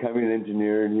started becoming an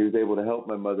engineer, and he was able to help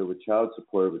my mother with child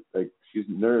support. But like, she's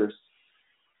a nurse,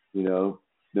 you know.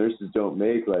 Nurses don't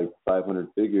make like 500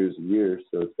 figures a year,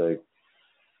 so it's like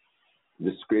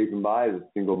just scraping by as a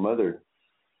single mother.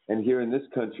 And here in this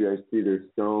country, I see there's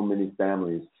so many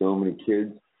families, so many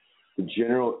kids. The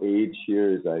general age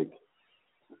here is like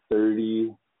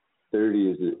 30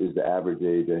 is the average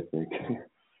age, I think,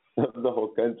 of the whole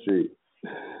country.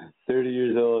 30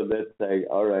 years old, that's like,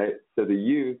 all right. So the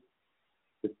youth,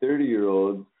 the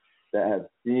 30-year-olds that have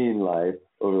seen life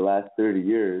over the last 30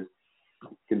 years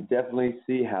can definitely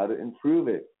see how to improve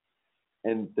it.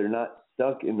 And they're not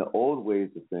stuck in the old ways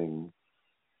of things.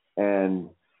 And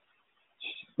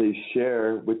they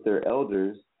share with their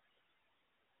elders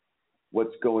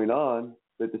what's going on,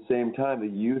 but at the same time, the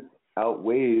youth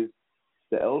outweighs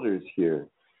the elders here.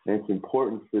 And it's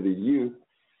important for the youth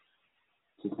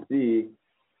to see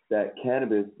that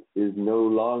cannabis is no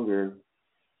longer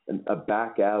a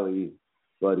back alley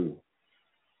buddy,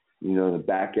 you know, in a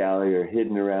back alley or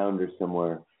hidden around or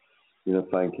somewhere, you know,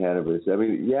 find cannabis. I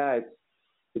mean, yeah,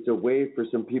 it's a way for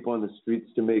some people on the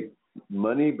streets to make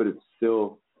money, but it's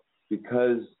still,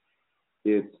 because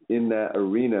it's in that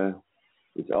arena,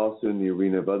 it's also in the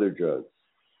arena of other drugs.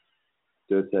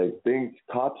 So it's like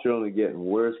cops are only getting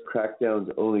worse, crackdowns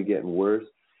are only getting worse,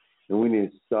 and we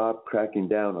need to stop cracking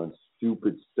down on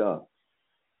stupid stuff.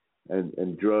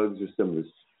 And drugs are some of the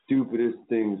stupidest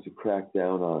things to crack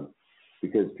down on,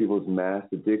 because people's mass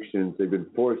addictions they've been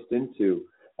forced into,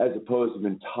 as opposed to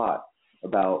been taught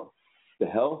about the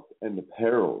health and the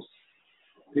perils.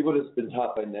 People have just been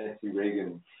taught by Nancy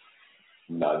Reagan,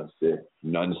 taught by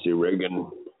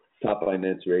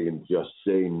Nancy Reagan, just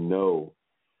say no.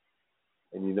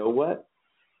 And you know what?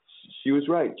 She was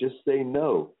right. Just say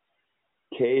no.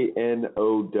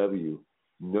 KNOW.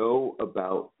 Know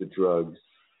about the drugs.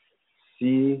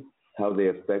 See how they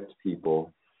affect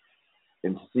people.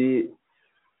 And see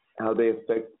how they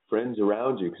affect friends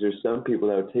around you. Because there's some people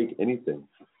that would take anything.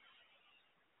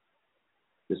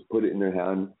 Just put it in their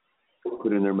hand.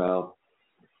 Put it in their mouth.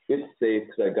 It's safe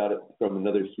because I got it from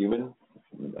another human.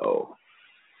 No.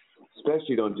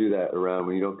 Especially don't do that around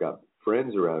when you don't got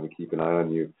friends around to keep an eye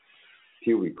on you.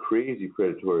 People be crazy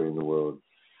predatory in the world.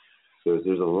 So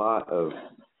there's a lot of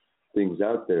things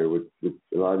out there with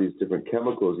a lot of these different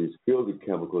chemicals, these feel-good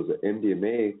chemicals, the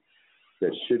MDMA,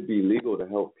 that should be legal to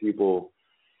help people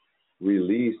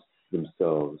release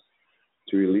themselves,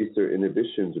 to release their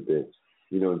inhibitions a bit.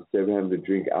 You know, instead of having to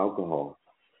drink alcohol.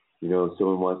 You know, if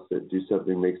someone wants to do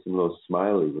something that makes them a little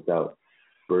smiley without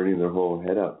burning their whole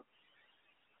head up.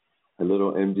 A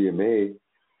little MDMA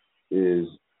is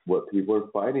what people are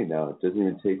finding now. It doesn't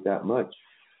even take that much.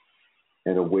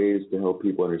 And a way is to help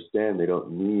people understand they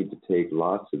don't need to take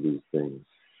lots of these things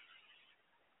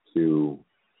to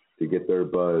get their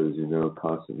buzz, you know,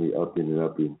 constantly upping and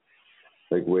upping.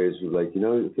 Like ways of like, you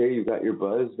know, okay, you got your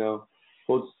buzz, now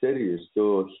hold steady. You're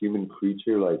still a human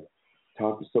creature. Like,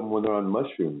 talk to someone when they're on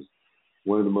mushrooms.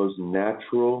 One of the most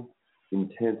natural,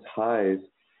 intense highs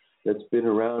that's been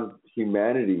around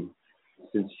humanity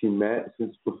since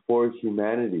before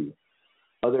humanity.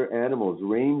 Other animals,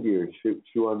 reindeer,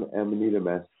 chew on the Amanita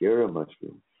muscaria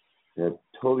mushroom. And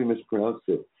I totally mispronounced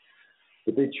it.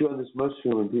 But they chew on this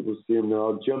mushroom and people see them, they're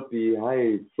all jumpy,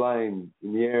 high, flying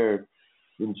in the air,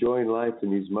 enjoying life.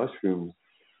 And these mushrooms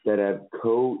that have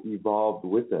co-evolved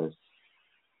with us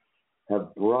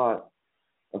have brought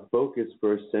a focus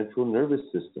for our central nervous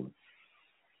system,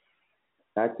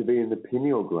 activating the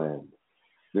pineal gland.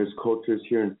 There's cultures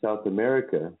here in South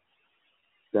America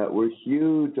that were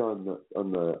huge on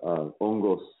the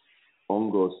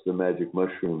hongos, the magic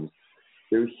mushrooms.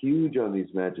 They're huge on these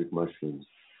magic mushrooms.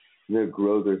 And they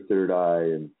grow their third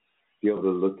eye and be able to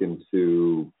look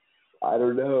into I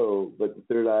don't know, but the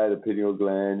third eye, the pineal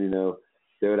gland,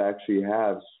 they would actually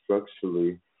have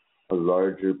structurally a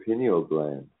larger pineal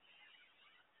gland.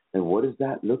 And what does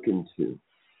that look into?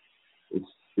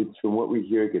 It's from what we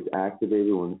hear, it gets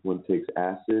activated when one takes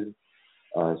acid,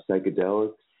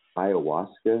 psychedelics,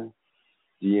 ayahuasca,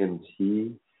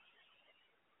 DMT,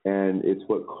 and it's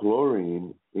what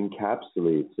chlorine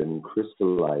encapsulates and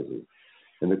crystallizes.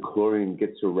 And the chlorine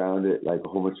gets around it like a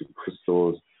whole bunch of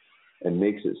crystals and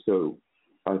makes it so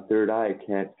our third eye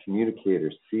can't communicate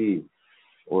or see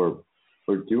or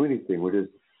do anything. We're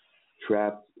just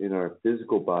trapped in our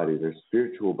physical bodies. Our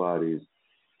spiritual bodies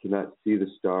cannot see the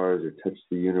stars or touch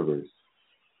the universe.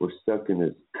 We're stuck in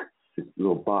this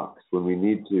little box when we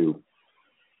need to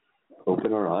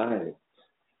open our eyes,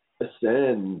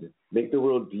 ascend, make the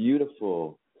world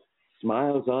beautiful.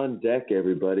 Smiles on deck,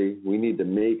 everybody. We need to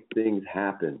make things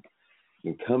happen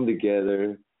and come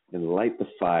together and light the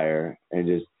fire and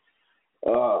just,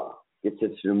 get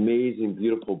such an amazing,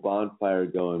 beautiful bonfire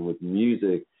going with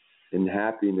music and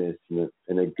happiness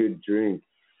and a good drink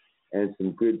and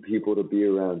some good people to be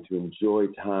around to enjoy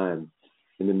time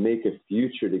and to make a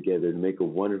future together, to make a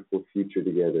wonderful future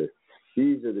together.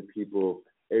 These are the people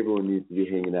everyone needs to be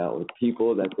hanging out with,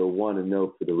 people that they'll want to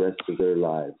know for the rest of their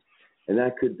lives. And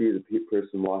that could be the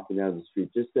person walking down the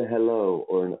street, just a hello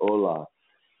or an hola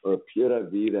or a pura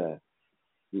vida,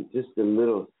 just a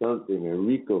little something, a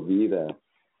rico vida.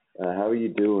 How are you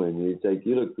doing? It's like,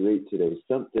 you look great today.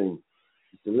 Something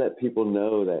to let people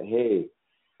know that, hey,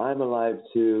 I'm alive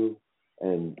too,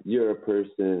 and you're a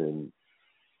person, and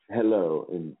hello,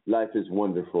 and life is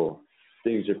wonderful.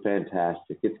 Things are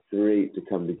fantastic. It's great to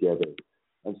come together.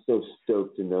 I'm so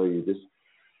stoked to know you. Just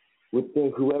with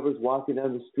whoever's walking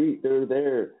down the street, they're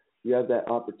there. You have that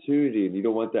opportunity, and you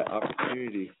don't want that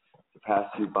opportunity to pass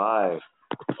you by,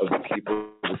 of the people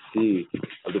to see,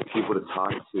 of the people to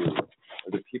talk to,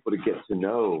 of the people to get to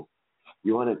know.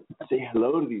 You want to say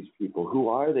hello to these people. Who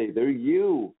are they? They're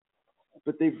you,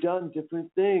 but they've done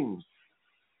different things.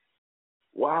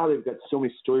 Wow, they've got so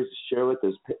many stories to share with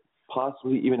us,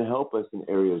 possibly even help us in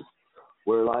areas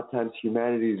where a lot of times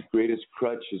humanity's greatest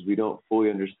crutch is we don't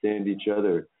fully understand each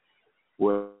other,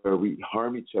 where we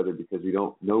harm each other because we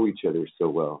don't know each other so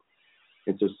well.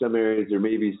 And so some areas, or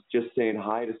maybe just saying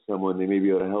hi to someone, they may be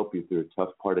able to help you through a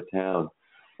tough part of town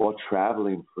while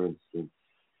traveling, for instance.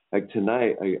 Like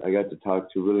tonight, I got to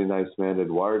talk to a really nice man,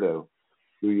 Eduardo,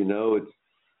 who, it's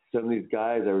some of these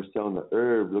guys that were selling the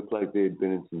herb looked like they had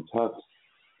been in some toughs.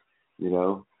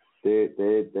 They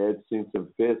had seen some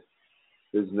fits.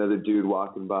 There's another dude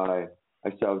walking by. I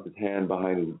saw with his hand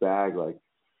behind his bag, like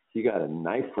he got a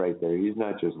knife right there. He's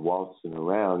not just waltzing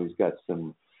around. He's got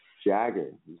some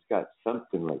Jagger. He's got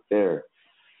something right there.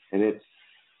 And it's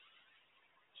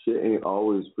shit ain't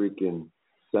always freaking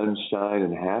sunshine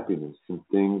and happiness. And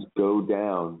things go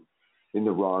down in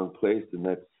the wrong place. And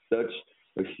that's such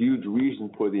a huge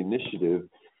reason for the initiative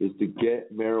is to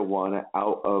get marijuana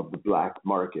out of the black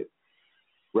market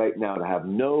right now, to have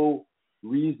no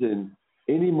reason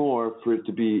anymore for it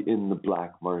to be in the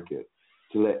black market,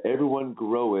 to let everyone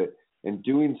grow it. And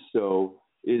doing so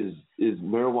is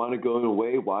marijuana going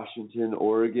away? Washington,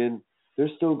 Oregon, they're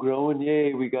still growing.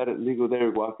 Yay, we got it legal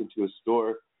there. Walk into a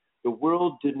store. The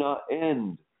world did not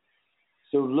end.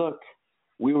 So look,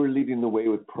 we were leading the way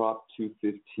with Prop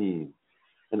 215.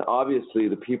 And obviously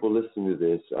the people listening to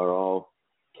this are all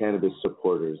cannabis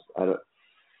supporters.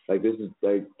 This is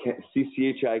like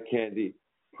CCHI Candy,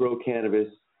 pro-cannabis.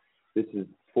 This is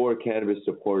for cannabis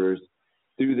supporters.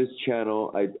 Through this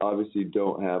channel, I obviously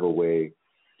don't have a way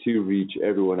to reach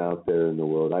everyone out there in the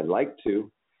world. I'd like to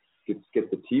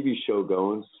get the TV show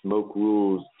going, Smoke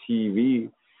Rules TV.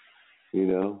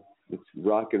 It's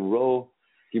rock and roll.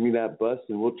 Give me that bus,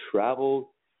 and we'll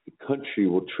travel the country.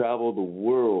 We'll travel the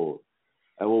world,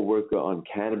 and we'll work on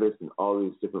cannabis in all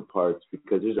these different parts,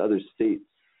 because there's other states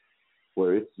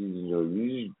where it's,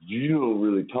 you don't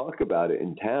really talk about it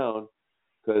in town,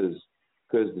 because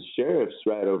the sheriff's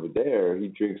right over there. He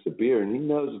drinks a beer and he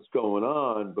knows what's going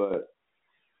on, but,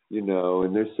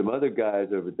 and there's some other guys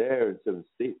over there and some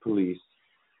state police,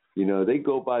 they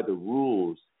go by the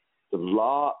rules, the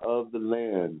law of the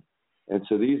land. And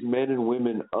so these men and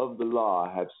women of the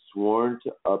law have sworn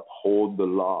to uphold the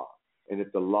law. And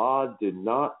if the law did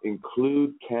not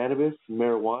include cannabis,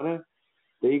 marijuana,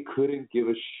 they couldn't give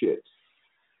a shit.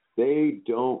 They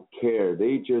don't care.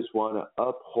 They just want to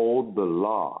uphold the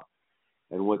law.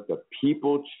 And what the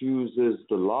people choose as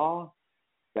the law,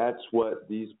 that's what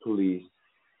these police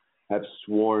have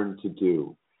sworn to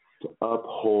do, to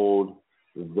uphold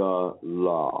the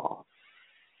law.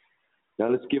 Now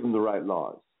let's give them the right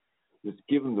laws. Let's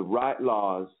give them the right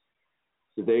laws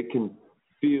so they can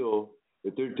feel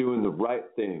that they're doing the right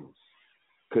things.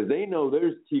 Because they know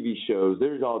there's TV shows,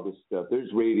 there's all this stuff,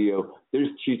 there's radio, there's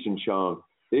Cheech and Chong.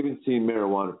 They've been seeing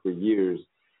marijuana for years,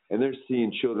 and they're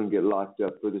seeing children get locked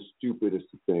up for the stupidest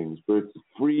of things. But it's a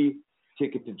free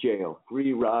ticket to jail,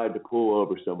 free ride to pull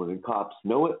over someone, and cops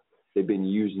know it. They've been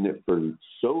using it for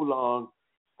so long.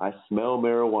 I smell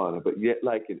marijuana, but yet,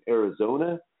 like in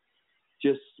Arizona,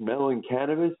 just smelling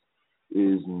cannabis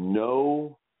is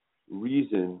no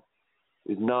reason,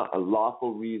 is not a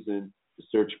lawful reason to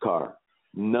search a car.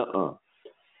 Nuh-uh.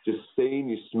 Just saying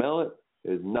you smell it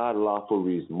is not a lawful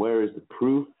reason. Where is the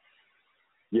proof?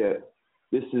 Yet,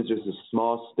 this is just a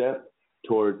small step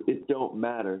towards it don't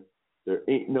matter. There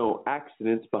ain't no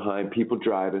accidents behind people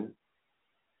driving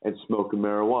and smoking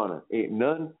marijuana. Ain't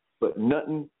none but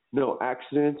nothing, no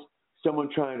accidents. Someone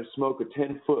trying to smoke a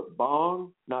 10-foot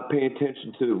bong, not paying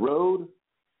attention to the road.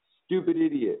 Stupid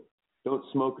idiot. Don't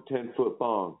smoke a 10-foot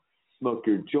bong. Smoke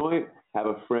your joint. Have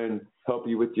a friend help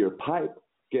you with your pipe.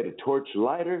 Get a torch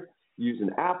lighter. Use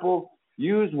an apple.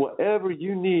 Use whatever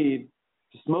you need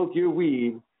to smoke your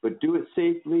weed, but do it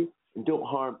safely and don't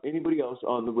harm anybody else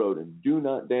on the road. And do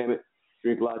not, damn it,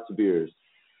 drink lots of beers.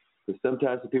 Because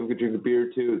sometimes the people can drink a beer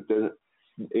too. It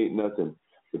ain't nothing.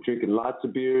 But drinking lots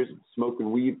of beers, smoking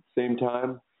weed at the same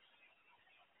time,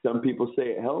 some people say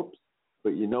it helps,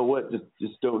 but you know what?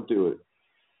 Just don't do it.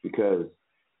 Because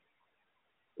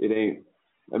it ain't,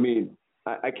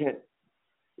 I can't,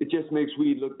 it just makes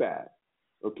weed look bad.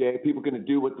 Okay? People going to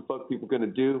do what the fuck people going to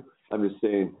do. I'm just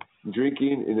saying,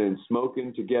 drinking and then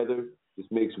smoking together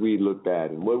just makes weed look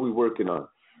bad. And what are we working on?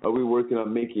 Are we working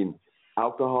on making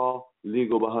alcohol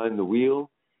legal behind the wheel?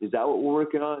 Is that what we're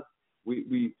working on?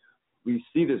 We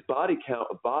see this body count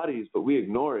of bodies, but we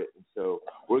ignore it. And so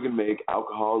we're going to make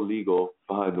alcohol legal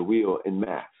behind the wheel in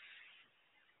mass.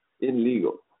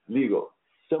 Legal.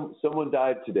 Someone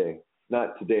died today.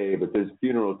 Not today, but there's a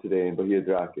funeral today in Bahia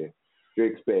Drake,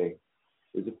 Drake's Bay.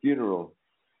 There's a funeral.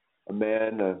 A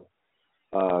man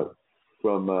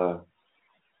from one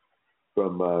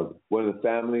of the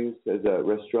families has a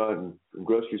restaurant and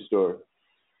grocery store.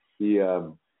 He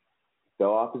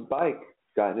fell off his bike,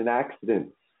 got in an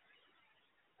accident,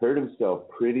 hurt himself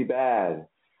pretty bad.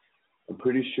 I'm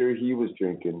pretty sure he was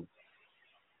drinking.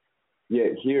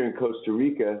 Yet here in Costa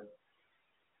Rica,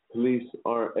 police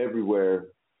aren't everywhere.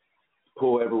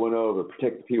 Pull everyone over,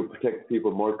 protect the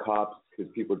people, more cops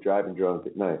because people driving drunk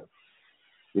at night.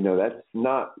 You know, that's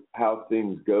not how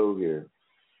things go here.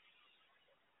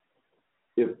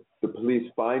 If the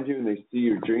police find you and they see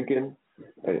you're drinking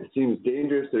and it seems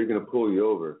dangerous, they're going to pull you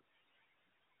over.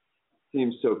 It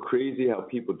seems so crazy how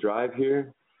people drive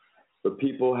here, but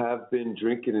people have been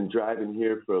drinking and driving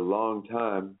here for a long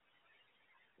time,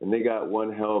 and they got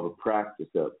one hell of a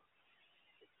practice up.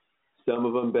 Some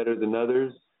of them better than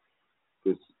others,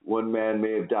 because one man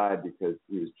may have died because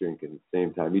he was drinking at the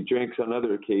same time. He drinks on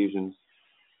other occasions.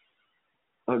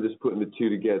 I'm just putting the two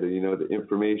together. You know, the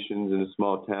information's in a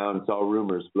small town. It's all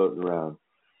rumors floating around.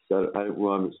 So I don't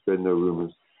want to spread no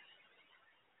rumors.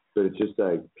 But it's just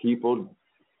like people,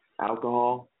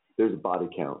 alcohol, there's a body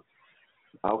count.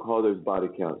 Alcohol, there's body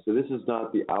count. So this is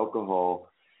not the alcohol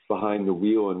behind the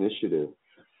wheel initiative.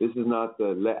 This is not the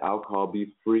let alcohol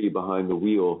be free behind the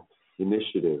wheel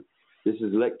initiative. This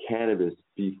is let cannabis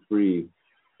be free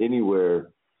anywhere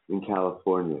in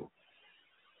California.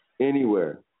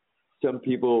 Anywhere. Some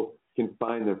people can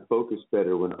find their focus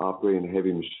better when operating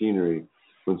heavy machinery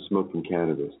when smoking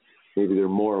cannabis. Maybe they're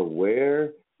more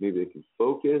aware. Maybe they can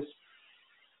focus.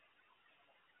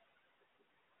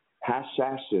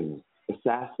 Assassins.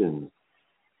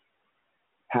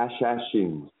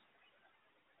 Hashashins.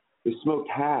 They smoke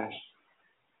hash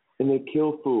and they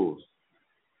kill fools.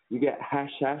 You get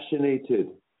hashashinated.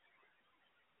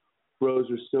 Bros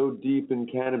are so deep in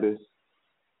cannabis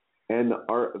and the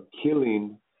art of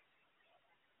killing,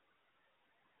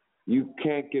 you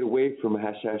can't get away from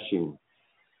hashashin.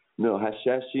 No,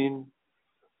 hashashin,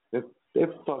 they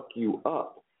fuck you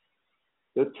up.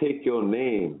 They'll take your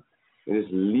name and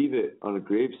just leave it on a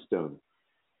gravestone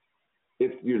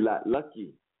if you're not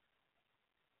lucky.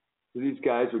 So these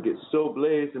guys will get so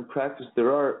blazed and practice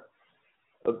their art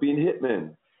of being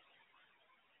hitmen.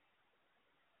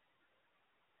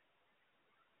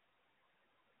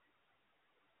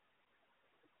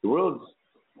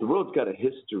 The world's got a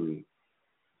history.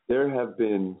 There have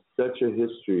been such a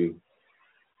history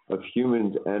of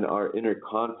humans and our inner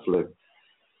conflict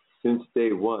since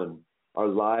day one. Our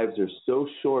lives are so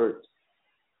short,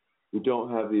 we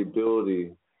don't have the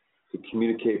ability to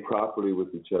communicate properly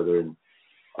with each other. And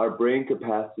our brain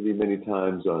capacity many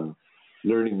times on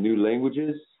learning new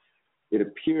languages, it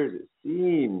appears, it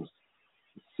seems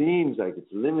seems like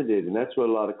it's limited, and that's what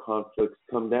a lot of conflicts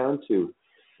come down to,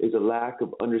 is a lack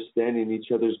of understanding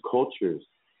each other's cultures,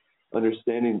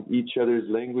 understanding each other's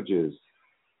languages.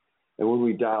 And when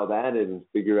we dial that in and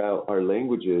figure out our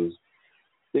languages,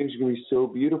 things are going to be so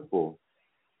beautiful.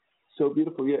 So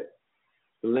beautiful. Yet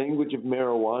the language of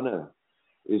marijuana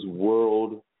is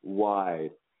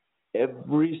worldwide.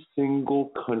 Every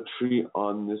single country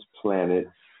on this planet,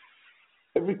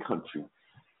 every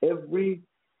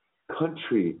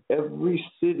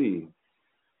city,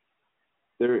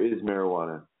 there is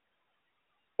marijuana.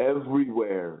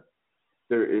 Everywhere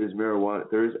there is marijuana.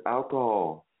 There is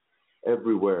alcohol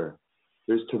everywhere.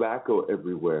 There's tobacco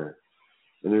everywhere.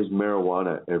 And there's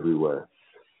marijuana everywhere.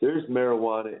 There's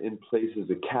marijuana in places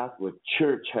the Catholic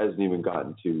Church hasn't even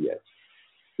gotten to yet.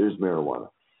 There's marijuana.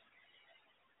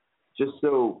 Just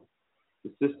so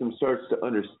the system starts to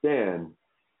understand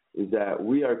is that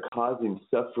we are causing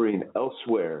suffering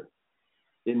elsewhere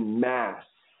in mass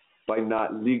by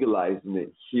not legalizing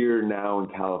it here now in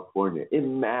California.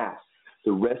 In mass.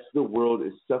 The rest of the world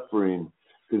is suffering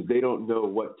because they don't know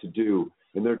what to do,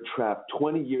 and they're trapped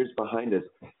 20 years behind us.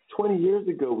 20 years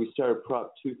ago, we started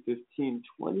Prop 215,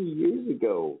 20 years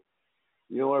ago.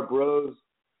 You know, our bros,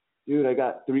 dude, I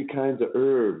got 3 kinds of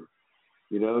herb.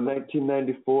 You know,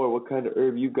 1994, what kind of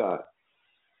herb you got?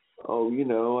 Oh, you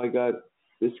know, I got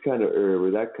this kind of herb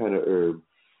or that kind of herb.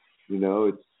 You know,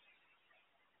 it's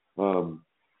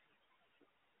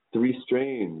 3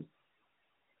 strains.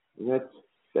 And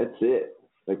that's it.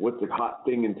 Like, what's the hot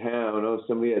thing in town? Oh,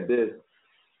 somebody had this.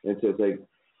 And so it's like,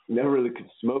 you never really could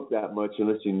smoke that much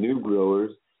unless you knew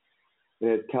growers.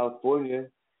 And as California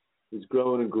is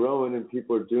growing and growing and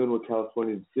people are doing what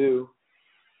Californians do,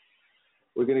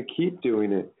 we're going to keep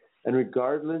doing it. And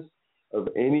regardless of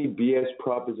any BS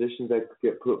propositions that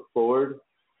get put forward,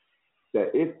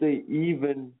 that if they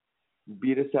even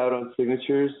beat us out on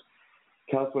signatures,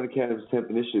 California Cannabis Hemp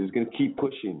Initiative is going to keep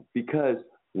pushing, because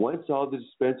once all the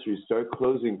dispensaries start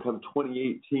closing come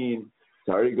 2018, it's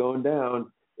already going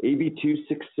down. AB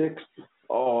 266,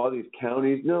 all these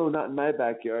counties, no, not in my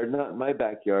backyard, not in my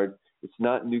backyard. It's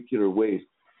not nuclear waste.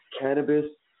 Cannabis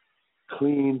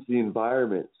cleans the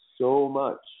environment so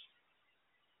much.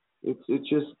 It's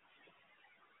just,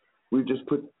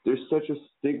 there's such a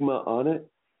stigma on it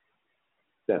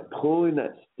that pulling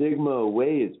that stigma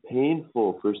away is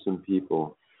painful for some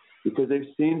people, because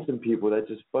they've seen some people that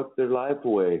just fucked their life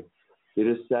away. They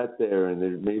just sat there and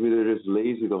maybe they're just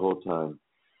lazy the whole time.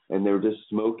 And they were just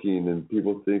smoking, and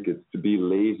people think it's to be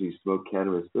lazy, smoke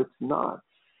cannabis. But it's not.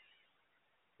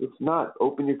 It's not.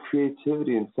 Open your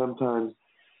creativity, and sometimes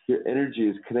your energy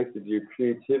is connected to your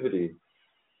creativity.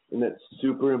 And that's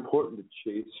super important, to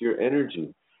chase your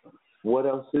energy. What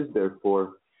else is there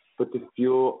for but to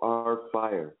fuel our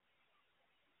fire?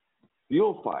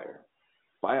 Fuel fire.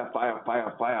 Fire, fire,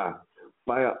 fire, fire.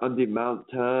 Fire on the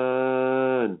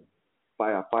mountain.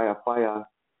 Fire, fire, fire.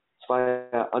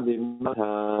 Fire on the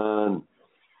mountain.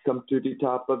 Come to the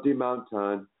top of the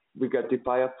mountain. We got the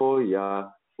fire for ya.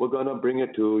 We're gonna bring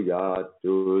it to ya,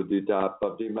 to the top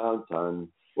of the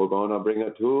mountain. We're gonna bring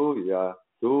it to ya,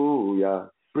 to ya.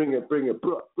 Bring it,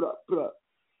 bruh, bruh, bruh.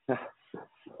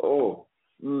 Oh,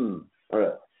 all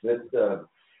right. Let's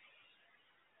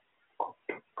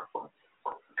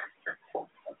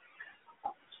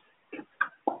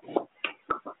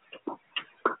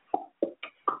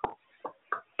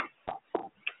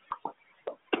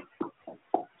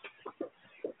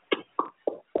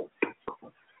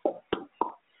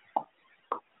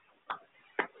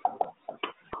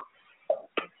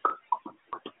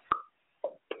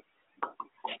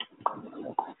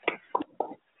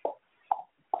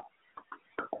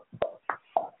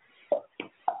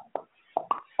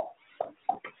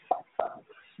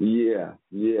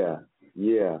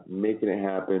Yeah, making it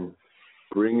happen,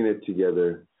 bringing it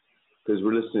together, because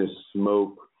we're listening to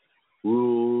Smoke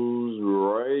Rules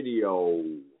Radio.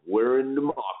 We're in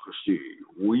democracy.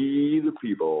 We, the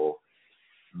people,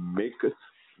 maketh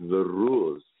the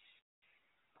rules.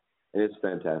 And it's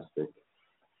fantastic.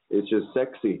 It's just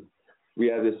sexy. We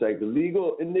have this like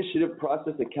legal initiative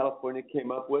process that California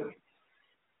came up with,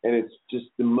 and it's just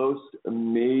the most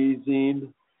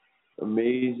amazing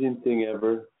thing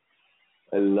ever.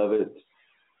 I love it.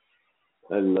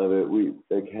 We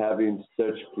like having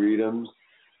such freedoms.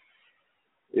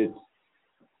 We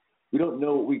don't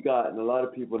know what we got, and a lot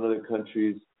of people in other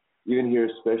countries, even here,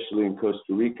 especially in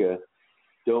Costa Rica,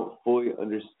 don't fully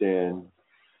understand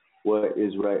what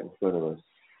is right in front of us.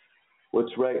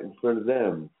 What's right in front of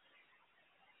them?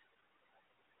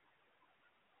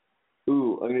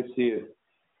 Ooh, I'm gonna see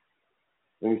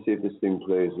if this thing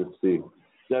plays. Let's see.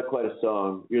 not quite a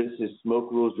song. This is Smoke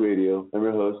Rules Radio. I'm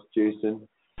your host, Jason.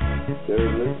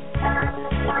 Everybody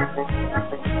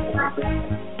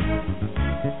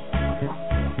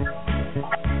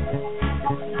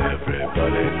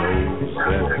knows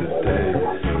that the days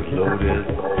are loaded.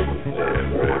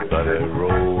 Everybody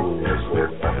rolls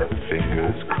with their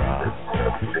fingers crossed.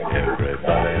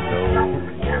 Everybody knows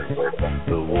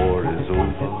the war is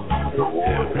over.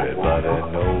 Everybody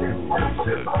knows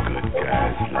the good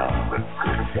guys lost.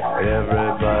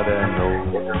 Everybody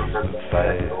knows the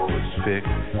fight was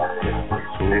fixed.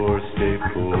 Poor stay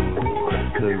poor,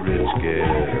 the rich get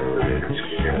rich.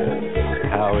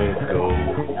 How it goes,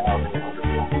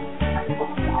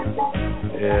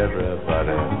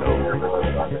 everybody knows.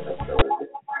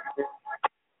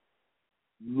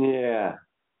 Yeah,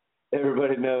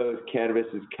 everybody knows cannabis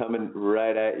is coming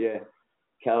right at you.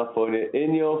 California,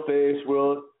 in your face,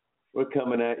 world. We're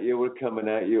coming at you. We're coming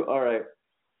at you. All right.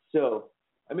 So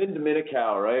I'm in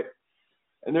Dominical, right?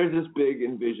 And there's this big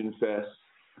Envision Fest.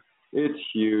 It's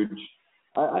huge.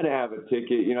 I didn't have a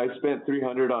ticket. You know, I spent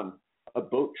 $300 on a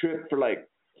boat trip for like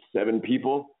 7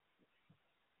 people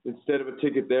instead of a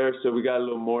ticket there. So we got a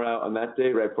little more out on that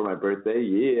day right before my birthday.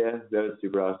 Yeah, that was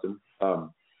super awesome.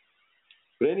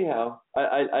 But anyhow,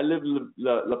 I live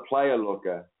La Playa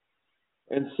Loca.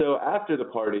 And so after the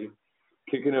party,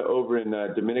 kicking it over in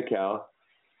Dominical,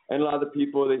 and a lot of the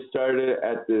people, they started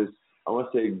at this, I want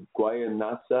to say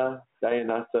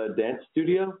Dayanasa Dance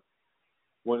Studio,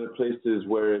 one of the places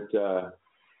where it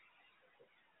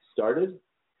started,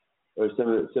 or some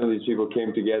of these people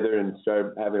came together and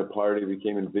started having a party,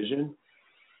 became Envision,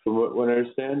 from what I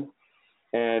understand.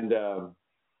 And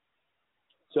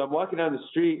so I'm walking down the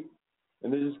street,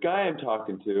 and there's this guy I'm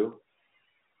talking to,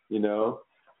 you know,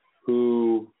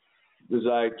 who was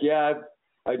like, yeah,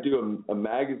 I do a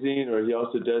magazine, or he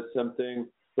also does something.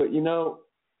 But, you know,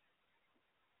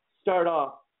 start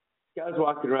off, guys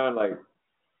walking around like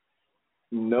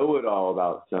know it all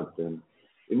about something.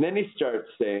 And then he starts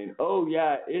saying, oh,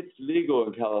 yeah, it's legal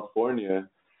in California,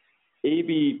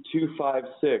 AB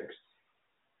 256.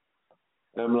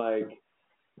 And I'm like,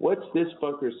 what's this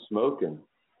fucker smoking?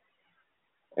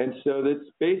 And so that's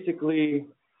basically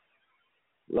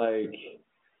like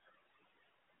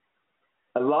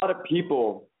a lot of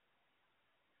people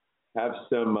have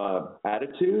some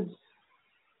attitudes,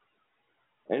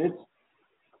 and it's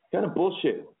kind of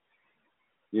bullshit.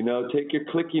 You know, take your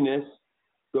clickiness,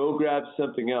 go grab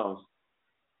something else.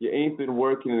 You ain't been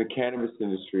working in the cannabis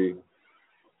industry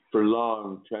for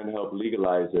long trying to help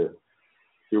legalize it.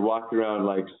 You're walking around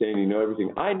like saying you know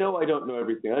everything. I know I don't know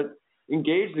everything. I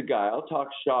engage the guy. I'll talk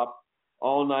shop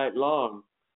all night long.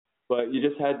 But you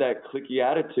just had that clicky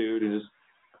attitude and just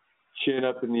chin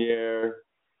up in the air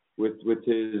with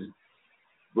his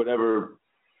whatever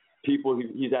people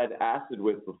he's had acid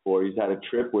with before, he's had a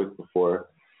trip with before,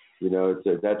 you know,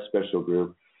 it's that special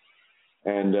group.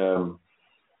 And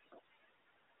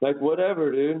like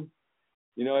whatever, dude,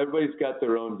 you know, everybody's got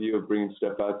their own view of bringing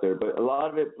stuff out there, but a lot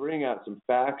of it, bring out some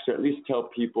facts, or at least tell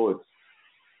people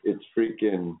it's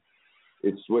freaking,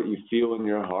 it's what you feel in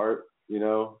your heart, you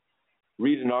know.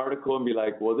 Read an article and be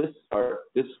like, well, this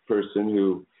person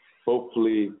who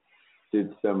hopefully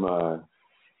did some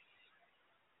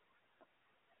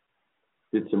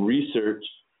research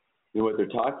in what they're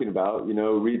talking about, you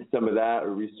know, read some of that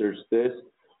or research this,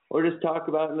 or just talk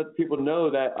about it and let people know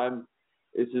that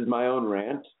this is my own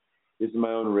rant, this is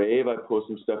my own rave. I pull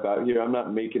some stuff out here. I'm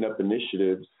not making up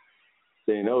initiatives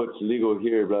saying, oh, it's legal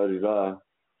here, blah, blah, blah,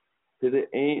 because it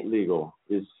ain't legal.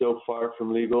 It's so far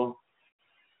from legal.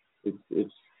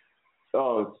 It's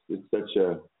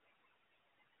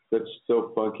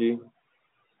so funky.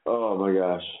 Oh my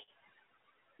gosh.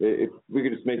 If we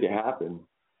could just make it happen.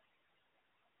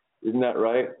 Isn't that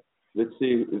right? Let's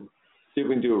see if we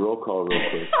can do a roll call real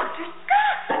quick. Dr.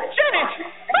 Scott! Janet!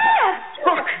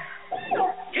 Look!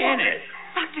 Janet!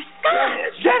 Dr. Scott!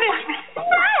 Janet!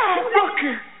 Look!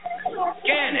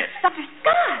 Janet! Dr.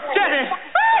 Scott! Janet!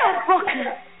 Look!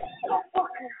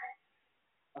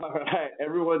 All right,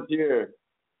 everyone's here.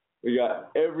 We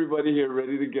got everybody here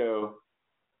ready to go,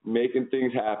 making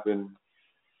things happen.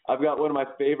 I've got one of my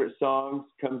favorite songs,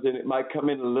 comes in. It might come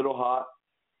in a little hot,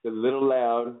 a little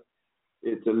loud.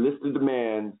 It's a list of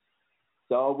demands.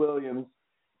 Saul Williams.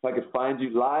 If I could find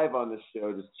you live on this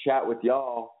show, just chat with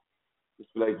y'all.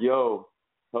 Just be like, yo,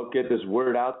 help get this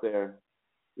word out there.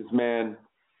 This man,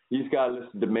 he's got a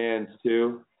list of demands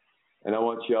too, and I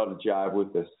want y'all to jive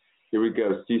with us. Here we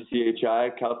go.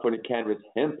 CCHI, California Cannabis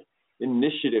Hemp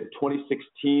Initiative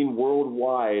 2016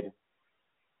 worldwide.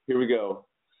 Here we go.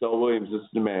 Saul Williams, this is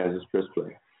demands. Let's press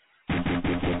play.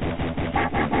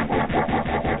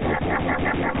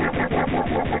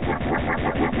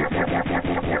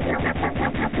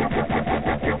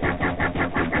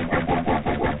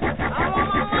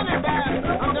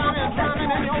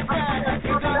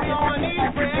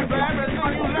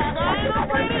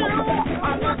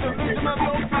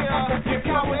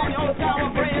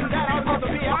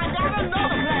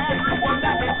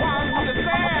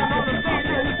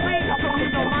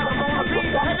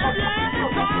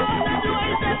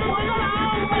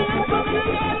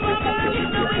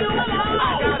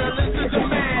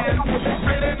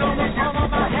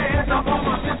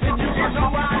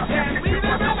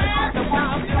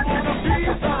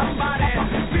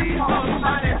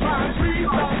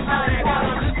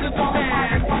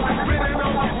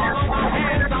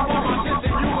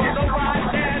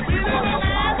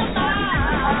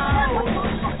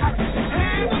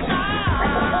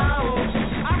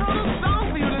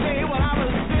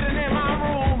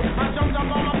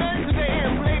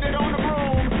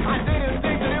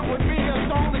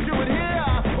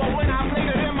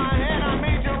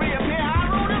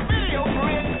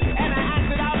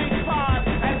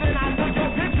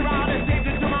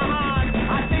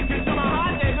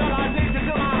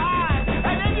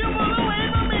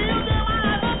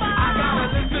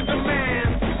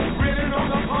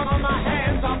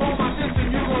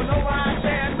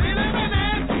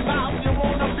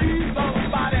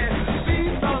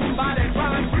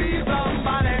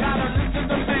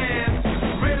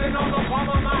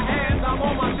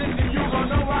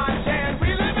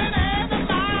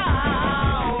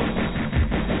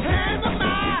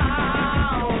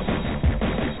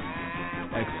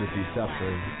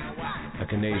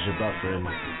 as you're buffering.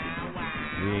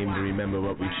 We aim to remember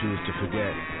what we choose to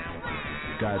forget.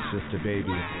 God's sister baby,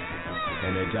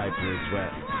 and her diaper is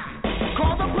wet.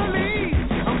 Call the police,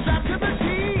 I'm strapped to the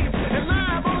teeth, and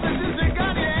liable this isn't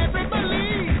gonna ever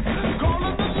believe.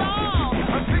 Calling the law,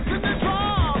 I'm fixing the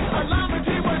draw.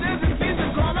 Alarmity when there's a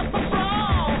season, call up a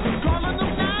brawl. Calling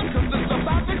them now, cause it's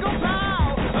about to go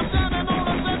pow. I'm standing on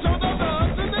the threshold of the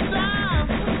ups and the downs.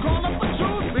 Call up a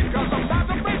truth, because I'm about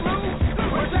to break loose.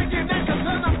 We're taking it, cause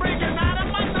then I'm breaking out of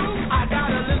my noose. I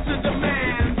gotta listen to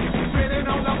man, spitting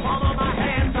on the palm of my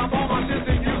hands. I'm on my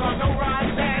distance, you got no right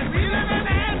stand. We live in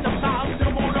the end of time,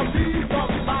 still wanna be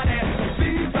somebody.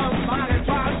 See somebody,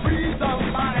 try to free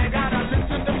somebody. Gotta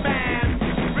listen to man,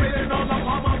 spitting on the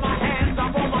palm of my hands.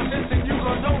 I'm on my distance, you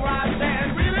got no right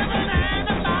stand. We live in the end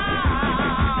of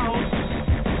time,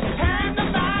 hand of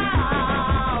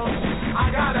mouth.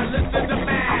 I gotta listen to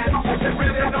man,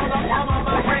 spitting on the palm of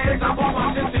my hands. I'm on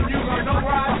my distance, you got no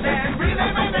right stand. We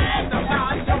live in the end of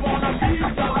time, still wanna be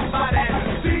somebody.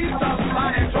 See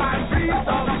somebody, try to free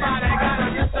somebody. Gotta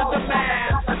listen to man,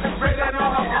 spitting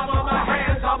on the palm of my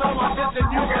hands. I'm on my distance,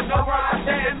 you got no right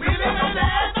stand. We live in the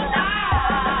end of time,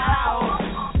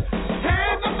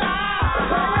 hand of mouth.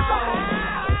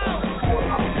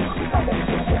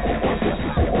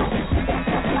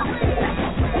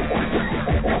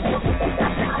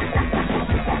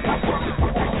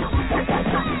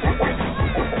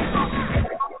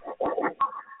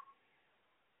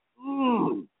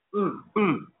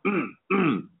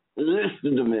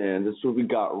 Listen to man. This is what we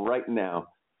got right now,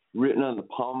 written on the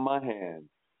palm of my hand.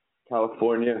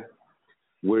 California,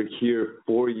 we're here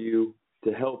for you,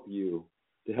 to help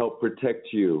protect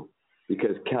you,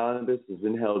 because cannabis has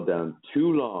been held down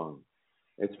too long.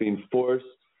 It's being forced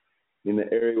in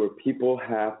the area where people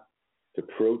have to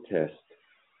protest.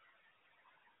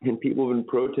 And people have been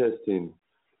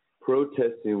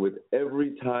protesting with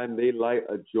every time they light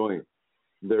a joint,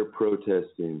 they're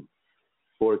protesting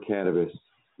for cannabis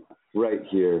right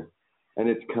here. And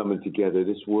it's coming together.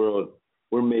 This world,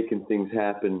 we're making things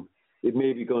happen. It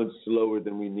may be going slower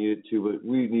than we need it to, but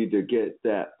we need to get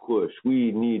that push.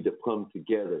 We need to pump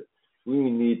together. We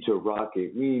need to rock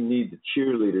it. We need the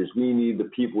cheerleaders. We need the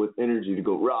people with energy to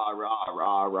go rah, rah,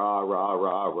 rah, rah, rah,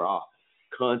 rah, rah,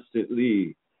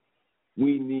 constantly.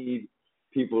 We need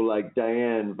people like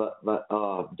Diane Valid.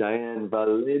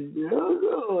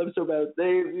 Oh, I'm so bad.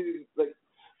 Like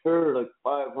her, like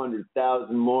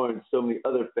 500,000 more, and so many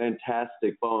other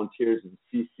fantastic volunteers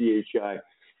in CCHI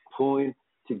pulling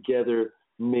together,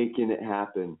 making it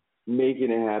happen,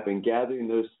 gathering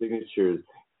those signatures.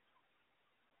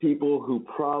 People who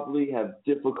probably have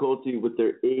difficulty with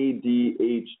their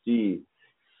ADHD,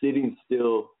 sitting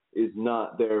still is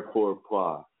not their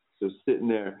foreplay. So sitting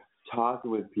there,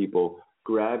 talking with people,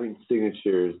 grabbing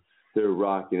signatures, they're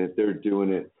rocking it, they're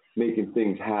doing it, making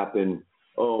things happen.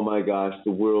 Oh my gosh,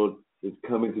 the world is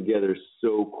coming together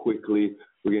so quickly.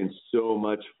 We're getting so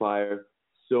much fire,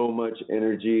 so much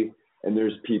energy, and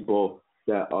there's people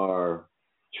that are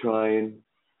trying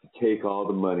to take all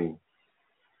the money,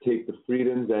 take the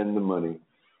freedoms and the money.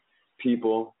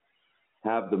 People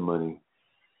have the money.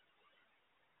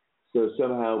 So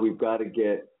somehow we've got to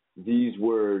get these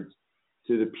words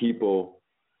to the people,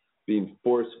 being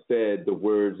force-fed the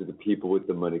words of the people with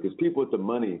the money. Because people with the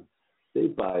money, they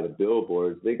buy the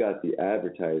billboards, they got the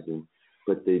advertising,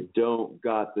 but they don't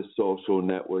got the social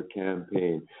network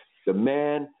campaign. The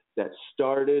man that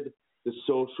started the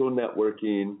social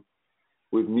networking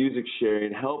with music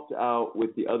sharing, helped out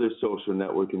with the other social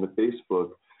network in the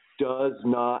Facebook, does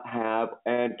not have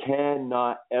and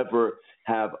cannot ever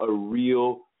have a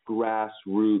real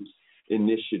grassroots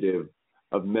initiative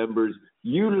of members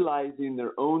utilizing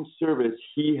their own service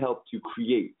he helped to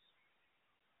create,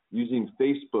 using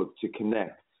Facebook to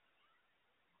connect.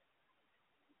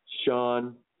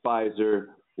 Sean Pfizer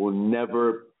will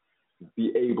never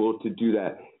be able to do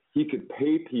that. He could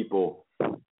pay people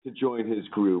to join his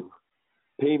group.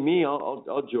 Pay me,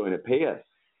 I'll join it. Pay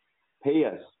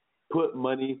us. Put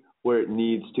money where it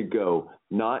needs to go,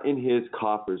 not in his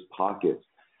coffers pockets,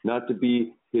 not to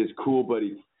be his cool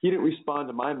buddy. He didn't respond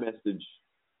to my message.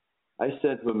 I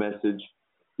sent him a message,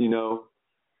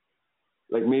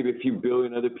 like maybe a few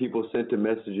billion other people sent him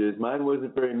messages. Mine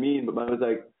wasn't very mean, but mine was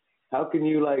like, how can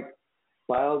you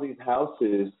buy all these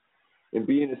houses and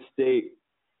be in a state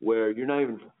where you're not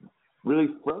even really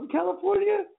from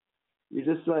California?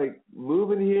 You're just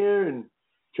moving here and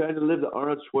trying to live the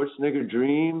Arnold Schwarzenegger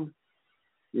dream.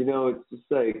 It's just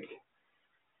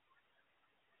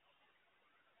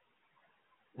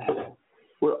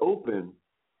we're open,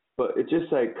 but it's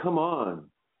just come on.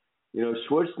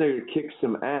 Schwarzenegger kicked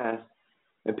some ass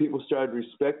And people started to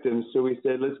respect him, so we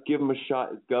said, let's give him a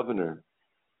shot as governor,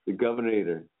 the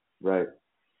governator, right?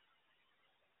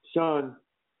 Sean,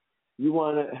 you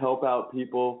want to help out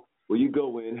people? Well, you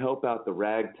go in, help out the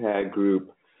ragtag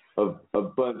group of a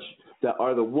bunch that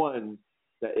are the ones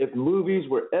that if movies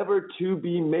were ever to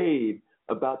be made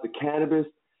about the cannabis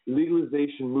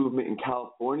legalization movement in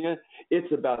California,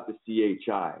 it's about the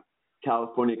CHI,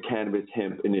 California Cannabis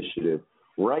Hemp Initiative.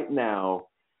 Right now,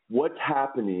 what's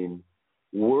happening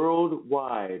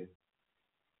worldwide?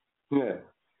 Yeah,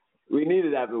 we need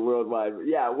it happen worldwide.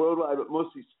 Yeah, worldwide, but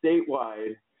mostly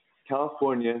statewide.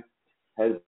 California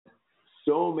has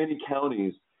so many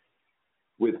counties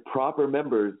with proper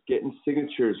members getting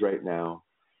signatures right now,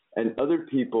 and other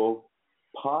people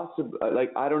possibly,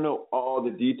 like, I don't know all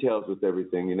the details with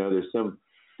everything. You know, there's some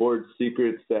board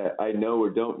secrets that I know or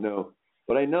don't know,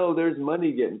 but I know there's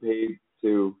money getting paid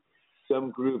to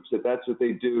some groups that's what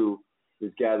they do,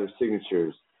 is gather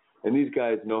signatures. And these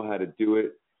guys know how to do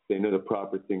it. They know the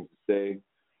proper things to say.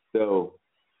 So,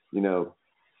 you know,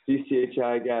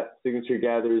 CCHI signature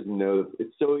gatherers know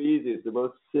it's so easy. It's the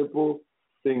most simple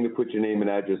thing to put your name and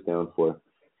address down for.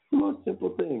 The most simple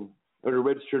thing, or to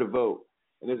register to vote.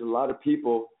 And there's a lot of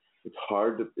people. It's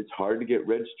hard to get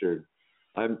registered.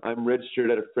 I'm registered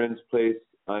at a friend's place.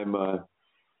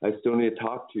 I still need to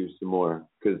talk to some more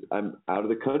because I'm out of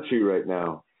the country right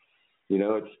now. You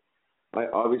know, I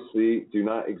obviously do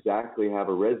not exactly have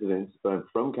a residence, but I'm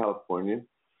from California,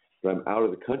 but I'm out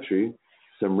of the country.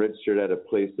 So I'm registered at a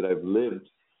place that I've lived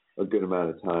a good amount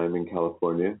of time in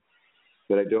California,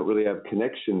 but I don't really have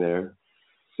connection there.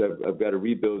 So I've got to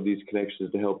rebuild these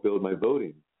connections to help build my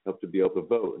voting, help to be able to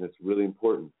vote, and it's really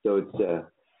important. So it's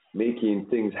making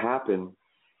things happen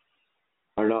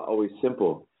are not always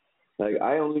simple. Like,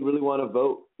 I only really want to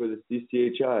vote for the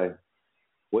CCHI.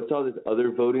 What's all this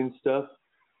other voting stuff?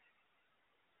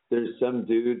 There's some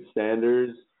dude,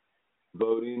 Sanders,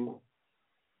 voting,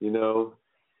 you know.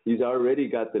 He's already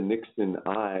got the Nixon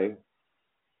eye.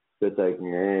 That's like,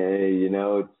 you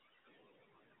know,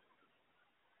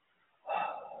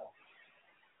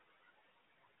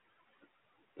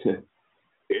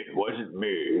 it wasn't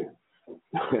me.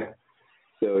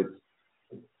 So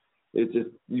it's just,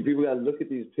 you people got to look at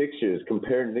these pictures,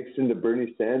 compare Nixon to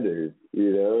Bernie Sanders.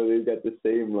 You know, they've got the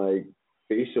same, like,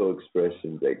 facial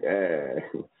expressions, like,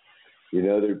 You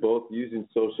know, they're both using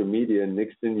social media.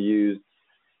 Nixon used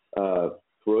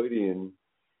Freudian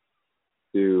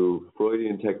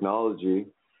technology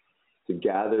to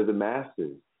gather the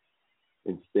masses.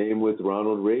 And same with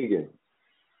Ronald Reagan.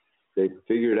 They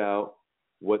figured out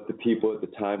what the people at the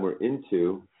time were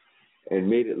into and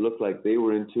made it look like they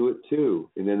were into it too.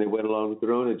 And then they went along with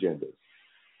their own agendas.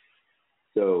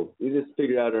 So we just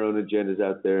figure out our own agendas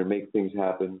out there and make things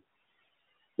happen.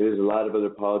 There's a lot of other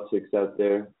politics out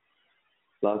there.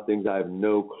 A lot of things I have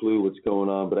no clue what's going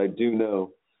on, but I do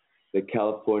know that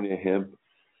California hemp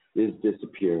is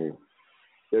disappearing.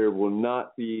 There will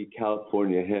not be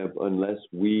California hemp unless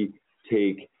we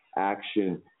take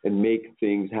action and make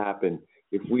things happen.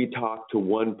 If we talk to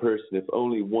one person, if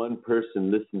only one person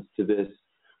listens to this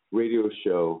radio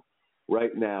show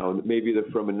right now, maybe they're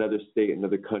from another state,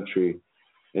 another country,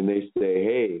 and they say,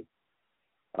 hey,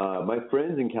 my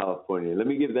friends in California, let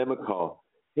me give them a call.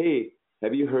 Hey,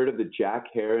 have you heard of the Jack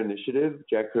Herrera Initiative,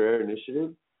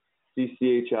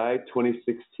 CCHI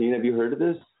 2016? Have you heard of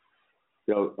this?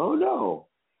 You go, oh, no.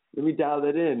 Let me dial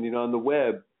that in, you know, on the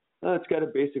web. Oh, it's got a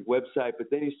basic website, but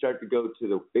then you start to go to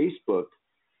the Facebook,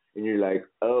 and you're like,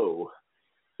 oh,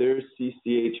 there's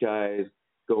CCHIs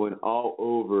going all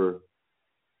over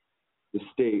the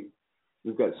state.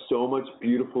 We've got so much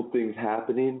beautiful things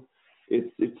happening.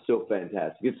 It's so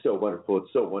fantastic. It's so wonderful.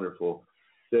 It's so wonderful.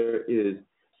 There is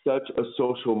such a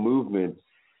social movement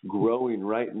growing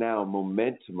right now,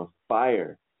 momentum, a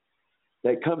fire,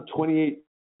 that come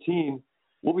 2018,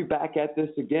 we'll be back at this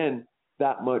again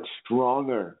that much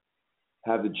stronger.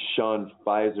 Have the Sean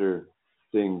Pfizer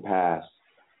thing pass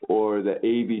or the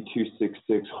AB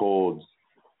 266 holds.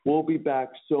 We'll be back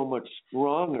so much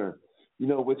stronger. You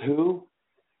know, with who?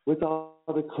 With all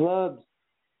the clubs.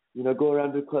 You know, go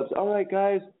around to the clubs. All right,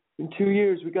 guys, in 2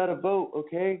 years, we got to vote,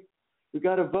 okay? We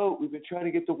got to vote. We've been trying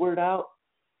to get the word out.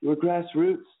 We're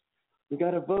grassroots. We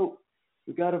got to vote.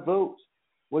 We got to vote.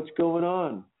 What's going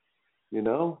on? You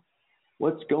know?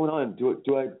 What's going on?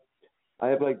 I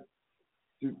have like,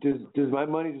 does my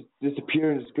money just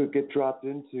disappear and just get dropped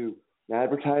into an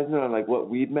advertisement on like what,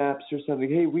 Weed Maps or something?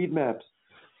 Hey, Weed Maps,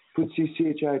 put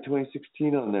CCHI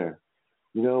 2016 on there.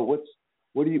 You know,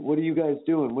 what are you guys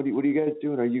doing? What are you guys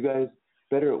doing? Are you guys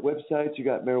better at websites? You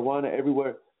got marijuana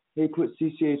everywhere. Hey, put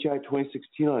CCHI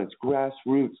 2016 on. It's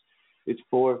grassroots. It's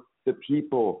for the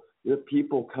people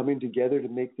coming together to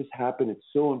make this happen. It's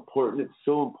so important. It's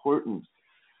so important.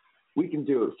 We can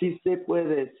do it. Si se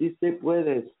puede,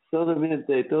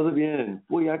 solamente, todo bien,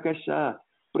 voy a casar,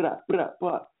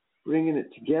 bringing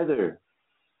it together.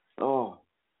 Oh,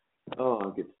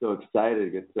 I get so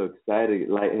excited, get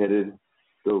lightheaded,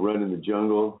 go run in the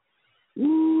jungle.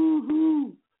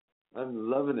 Woo-hoo! I'm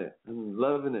loving it.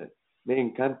 Me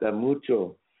encanta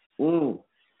mucho.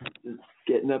 Just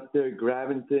getting up there,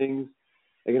 grabbing things.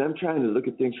 Again, I'm trying to look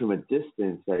at things from a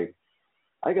distance. Like,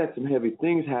 I got some heavy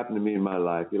things happen to me in my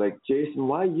life. You're like, Jason,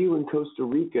 why you in Costa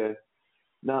Rica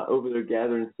not over there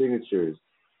gathering signatures?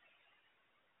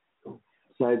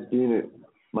 Besides being at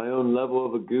my own level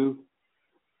of a goof,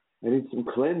 I need some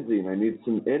cleansing. I need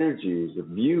some energies, a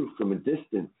view from a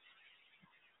distance.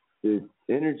 The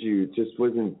energy just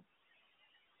wasn't,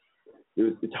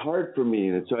 it's hard for me.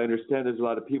 And so I understand there's a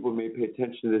lot of people who may pay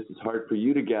attention to this. It's hard for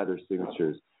you to gather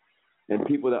signatures. And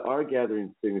people that are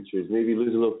gathering signatures maybe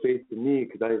lose a little faith in me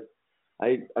because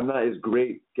I'm not as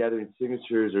great gathering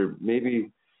signatures, or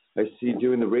maybe I see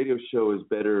doing the radio show is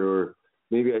better, or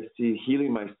maybe I see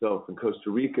healing myself in Costa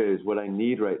Rica is what I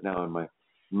need right now in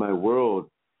my world,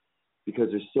 because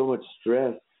there's so much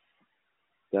stress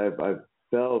that I've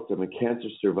felt. I'm a cancer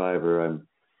survivor.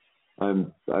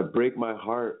 I break my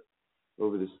heart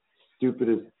over the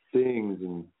stupidest things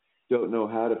and don't know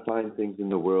how to find things in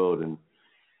the world, and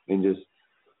just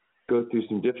go through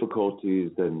some difficulties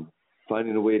and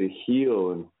finding a way to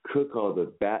heal and cook all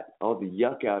the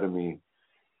yuck out of me.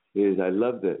 I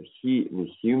love the heat and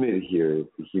the humidity here.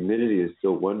 The humidity is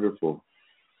so wonderful.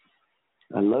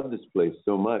 I love this place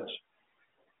so much.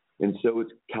 And so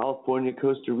it's California,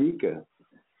 Costa Rica.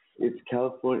 It's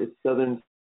California. It's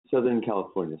Southern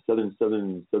California. Southern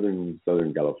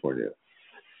California.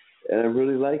 And I'm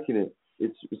really liking it.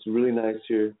 It's really nice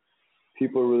here.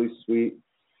 People are really sweet.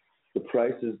 The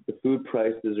food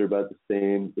prices are about the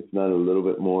same, if not a little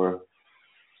bit more.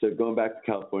 So going back to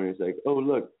California, it's like, oh,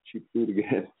 look, cheap food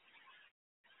again.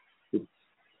 It's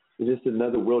just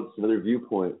another world. It's another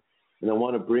viewpoint. And I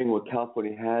want to bring what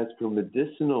California has for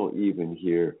medicinal even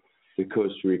here to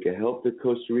Costa Rica, help the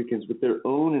Costa Ricans with their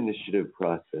own initiative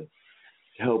process,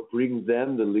 to help bring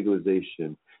them the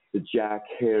legalization, the Jack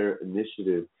Hare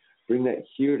initiative, bring that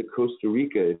here to Costa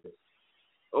Rica.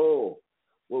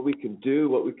 What we can do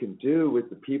with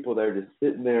the people that are just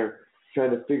sitting there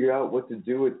trying to figure out what to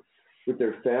do with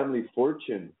their family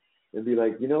fortune, and be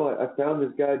like, I found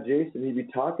this guy, Jason, he'd be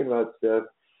talking about stuff,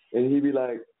 and he'd be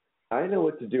like, I know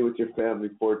what to do with your family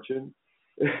fortune.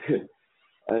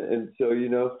 And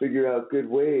so, figure out good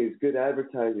ways, good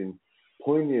advertising,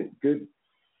 poignant, good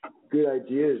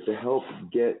ideas to help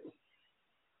get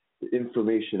the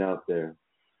information out there.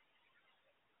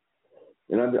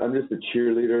 And I'm just a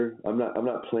cheerleader. I'm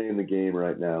not playing the game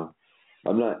right now.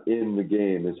 I'm not in the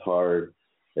game as hard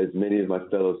as many of my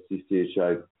fellow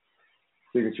CCHI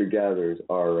signature gatherers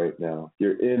are right now.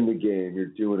 You're in the game. You're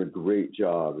doing a great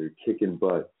job. You're kicking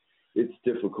butt. It's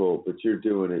difficult, but you're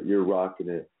doing it. You're rocking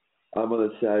it. I'm on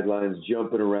the sidelines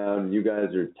jumping around, and you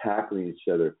guys are tackling each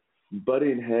other,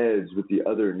 butting heads with the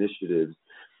other initiatives.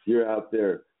 You're out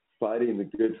there fighting the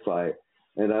good fight.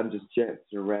 And I'm just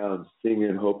dancing around,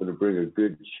 singing, hoping to bring a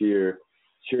good cheering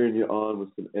you on with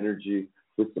some energy,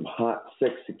 with some hot,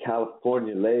 sexy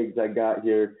California legs I got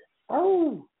here.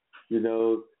 Oh,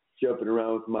 jumping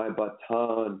around with my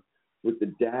baton, with the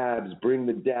dabs, bring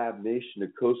the dab nation to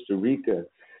Costa Rica.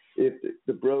 If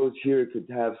the bros here could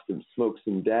smoke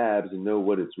some dabs and know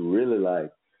what it's really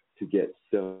like to get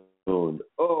stoned,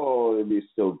 it'd be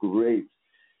so great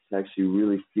to actually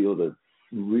really feel the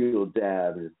real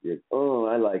dab, and it's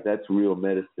like, that's real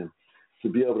medicine. To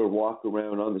be able to walk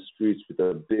around on the streets with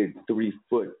a big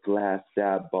 3-foot glass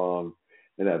dab bomb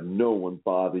and have no one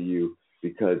bother you,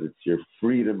 because it's your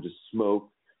freedom to smoke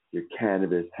your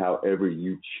cannabis however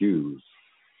you choose.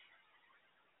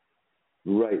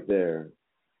 Right there.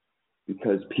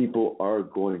 Because people are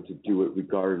going to do it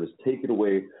regardless. Take it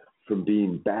away from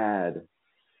being bad.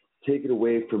 Take it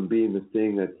away from being the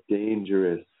thing that's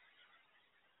dangerous.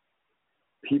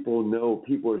 People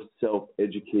are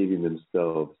self-educating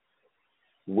themselves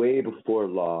way before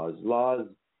laws. Laws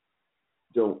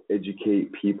don't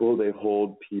educate people, they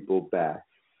hold people back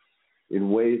in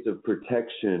ways of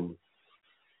protection.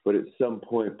 But at some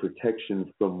point,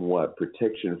 protection from what?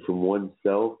 Protection from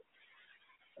oneself,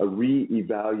 a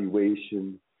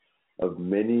re-evaluation of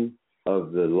many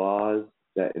of the laws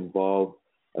that involve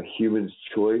a human's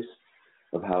choice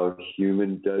of how a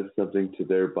human does something to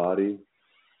their body.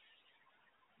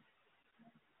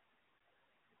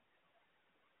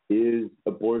 Is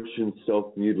abortion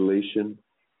self-mutilation?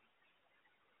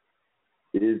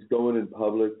 Is going in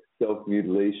public,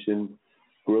 self-mutilation,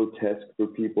 grotesque for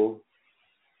people?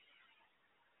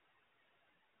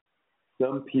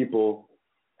 Some people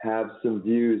have some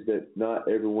views that not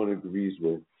everyone agrees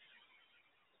with.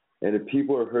 And if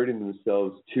people are hurting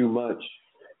themselves too much,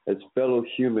 as fellow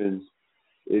humans,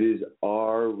 it is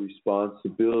our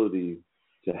responsibility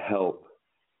to help,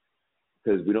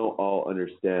 because we don't all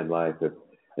understand life.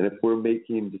 And if we're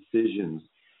making decisions,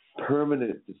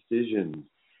 permanent decisions,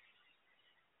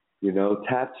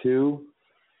 tattoo,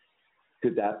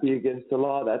 could that be against the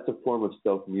law? That's a form of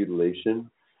self-mutilation.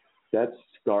 That's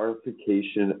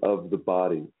scarification of the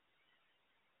body.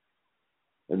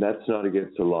 And that's not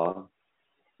against the law.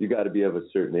 You got to be of a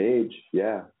certain age,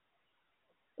 yeah.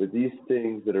 But these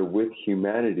things that are with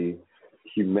humanity,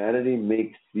 humanity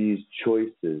makes these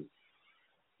choices.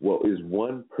 What is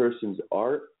one person's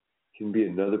art can be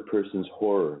another person's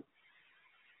horror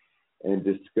and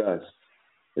disgust.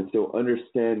 And so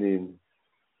understanding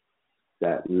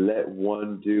that let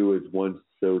one do as one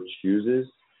so chooses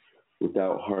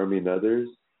without harming others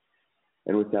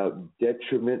and without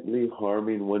detrimentally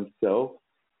harming oneself.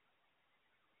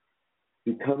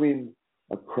 Becoming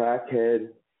a crackhead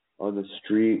on the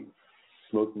street,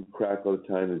 smoking crack all the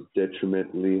time is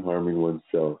detrimentally harming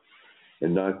oneself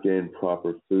and not getting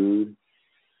proper food.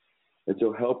 And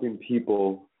so helping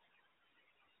people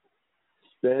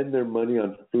spend their money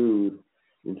on food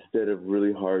instead of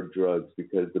really hard drugs,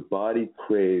 because the body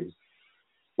craves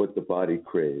what the body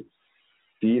craves.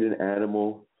 Feed an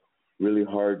animal really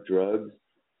hard drugs,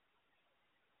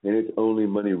 and its only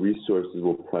money resources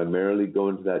will primarily go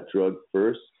into that drug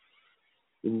first,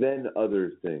 and then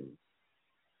other things,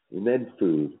 and then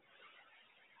food.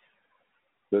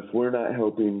 But if we're not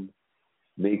helping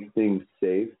make things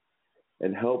safe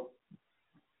and help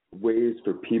ways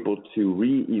for people to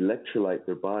re-electrolyte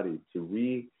their body, to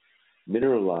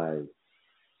re-mineralize,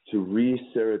 to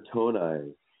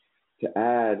re-serotonize, to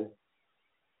add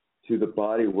to the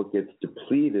body what gets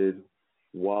depleted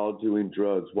while doing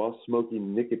drugs, while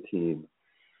smoking nicotine,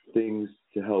 things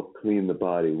to help clean the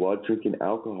body, while drinking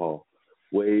alcohol,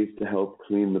 ways to help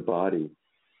clean the body,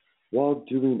 while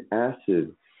doing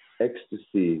acid,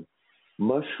 ecstasy,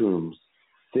 mushrooms,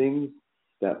 things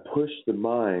that push the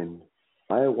mind,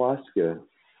 ayahuasca,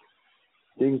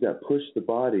 things that push the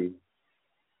body,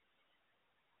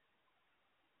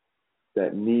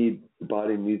 that the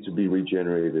body needs to be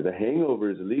regenerated. A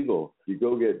hangover is illegal. You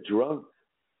go get drunk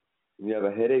and you have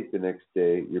a headache the next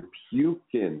day, you're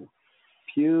puking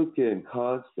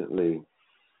constantly.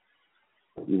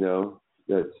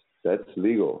 That's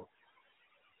legal.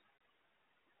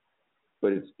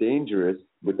 But it's dangerous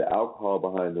with the alcohol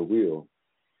behind the wheel.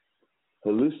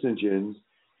 Hallucinogens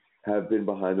have been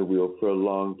behind the wheel for a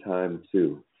long time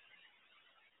too.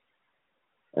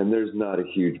 And there's not a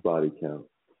huge body count.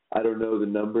 I don't know the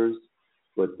numbers,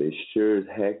 but they sure as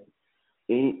heck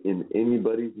ain't in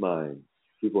anybody's mind.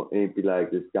 People ain't be like,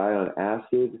 this guy on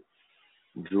acid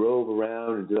drove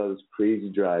around and did all this crazy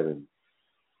driving.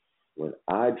 When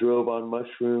I drove on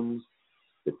mushrooms,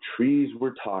 the trees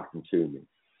were talking to me.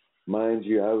 Mind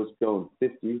you, I was going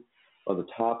 50 on the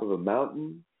top of a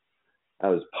mountain. I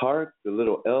was parked. The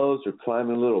little elves were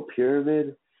climbing a little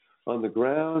pyramid on the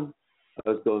ground. I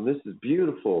was going, this is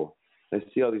beautiful. I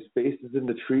see all these faces in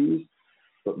the trees,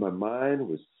 but my mind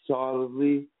was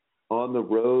solidly on the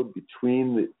road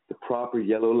between the proper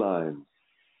yellow lines.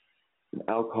 And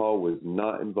alcohol was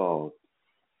not involved.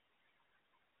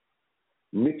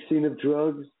 Mixing of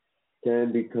drugs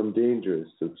can become dangerous,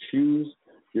 so choose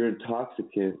your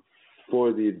intoxicant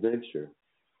for the adventure.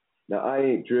 Now, I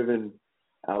ain't driven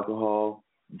alcohol,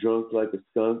 drunk like a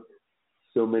skunk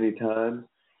so many times.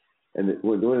 And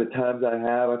during the times I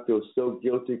have, I feel so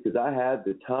guilty because I had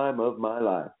the time of my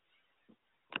life.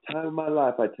 The time of my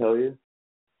life, I tell you.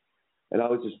 And I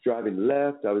was just driving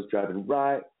left, I was driving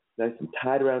right, nice and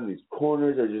tight around these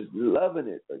corners. I was just loving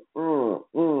it. Like,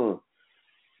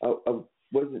 I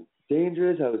wasn't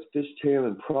dangerous. I was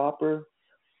fishtailing proper.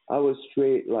 I was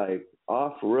straight like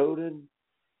off-roading,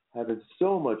 having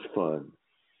so much fun.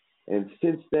 And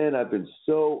since then, I've been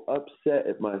so upset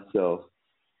at myself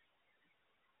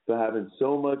for having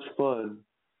so much fun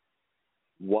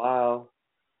while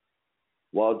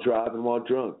driving while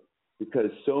drunk,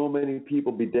 because so many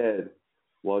people be dead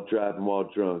while driving while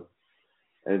drunk.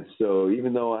 And so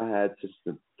even though I had such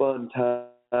a fun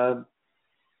time,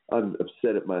 I'm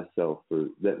upset at myself for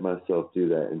letting myself do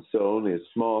that. And so only a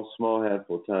small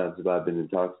handful of times have I been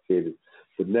intoxicated,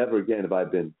 but never again have I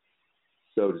been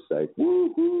so just like,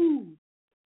 woo-hoo.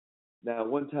 Now,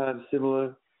 one time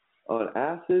similar on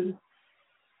acid,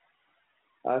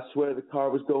 I swear the car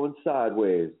was going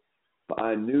sideways. but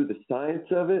I knew the science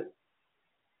of it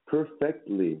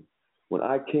perfectly. When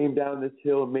I came down this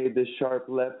hill and made this sharp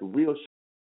left, real sharp,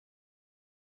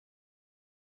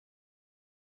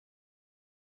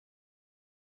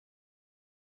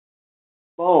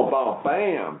 boom, boom,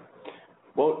 bam.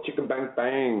 Whoa, chicken bang,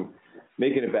 bang.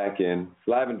 Making it back in,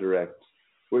 live and direct.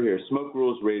 We're here, Smoke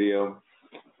Rules Radio.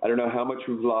 I don't know how much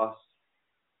we've lost,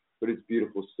 but it's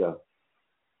beautiful stuff.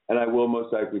 And I will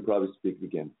most likely probably speak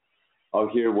again. I'll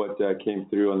hear what came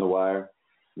through on the wire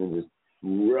and then just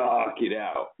rock it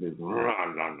out.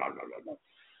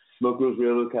 Smoke Rules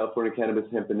Radio, California Cannabis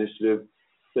Hemp Initiative.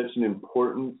 Such an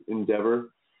important endeavor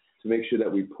to make sure that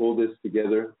we pull this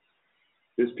together.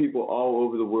 There's people all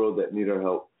over the world that need our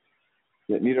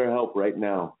help right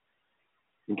now.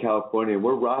 In California,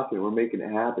 we're rocking, we're making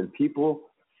it happen. People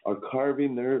are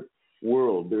carving their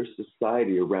world, their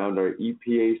society around our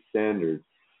EPA standards,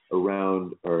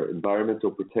 around our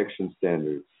environmental protection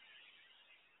standards,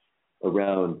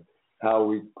 around how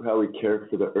we care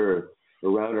for the earth,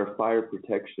 around our fire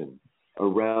protection,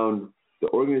 around the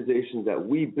organizations that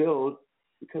we build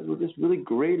because we're just really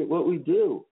great at what we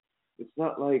do. It's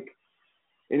not like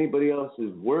anybody else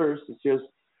is worse. It's just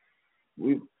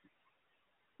we're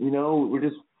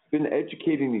just been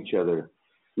educating each other.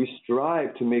 We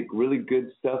strive to make really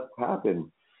good stuff happen.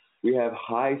 We have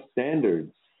high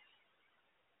standards.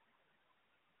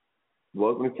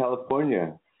 Welcome to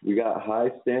California. We got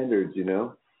high standards,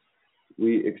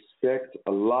 We expect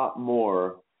a lot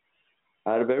more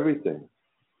out of everything.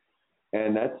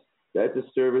 And that's a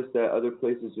service that other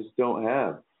places just don't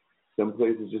have. Some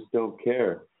places just don't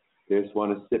care. They just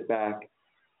want to sit back,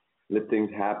 let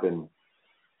things happen.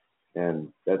 And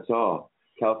that's all.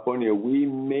 California, we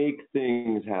make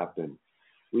things happen.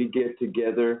 We get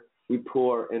together, we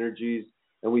pull our energies,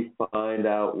 and we find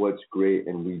out what's great,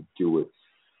 and we do it.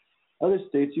 Other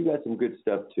states, you got some good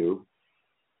stuff too.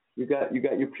 You got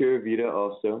your Pura Vida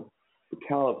also. But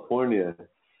California,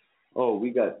 we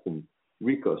got some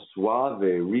Rico Suave,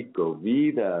 Rico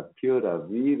Vida, Pura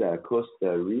Vida,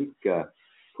 Costa Rica,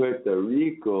 Puerto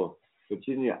Rico,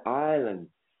 Virginia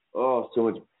Islands. Oh, so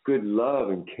much good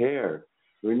love and care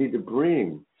we need to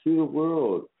bring to the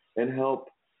world and help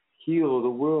heal the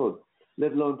world,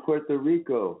 let alone Puerto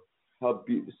Rico,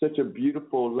 such a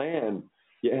beautiful land,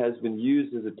 yet has been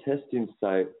used as a testing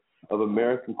site of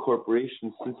American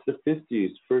corporations since the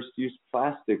 50s. First-use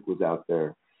plastic was out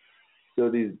there. So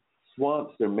these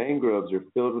swamps, their mangroves are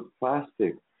filled with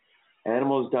plastic.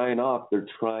 Animals dying off, they're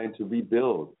trying to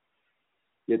rebuild.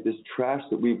 Yet this trash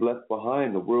that we've left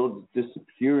behind, the world is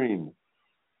disappearing.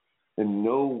 And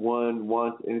no one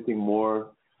wants anything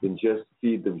more than just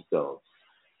feed themselves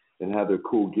and have their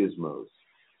cool gizmos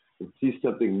and see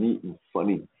something neat and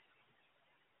funny.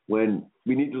 When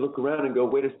we need to look around and go,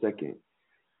 wait a second,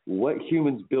 what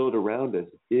humans build around us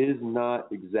is not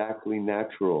exactly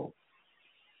natural.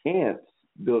 Ants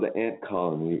build an ant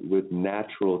colony with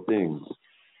natural things.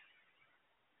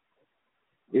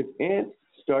 If ants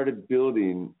started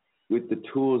building with the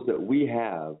tools that we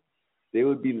have, they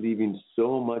would be leaving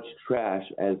so much trash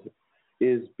as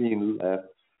is being left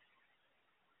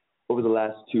over the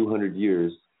last 200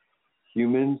 years.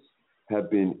 Humans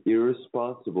have been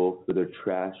irresponsible for their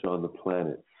trash on the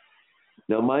planet.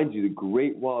 Now, mind you, the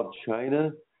Great Wall of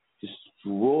China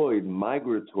destroyed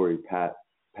migratory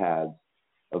paths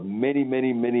of many,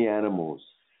 many, many animals.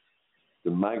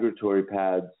 The migratory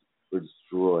paths were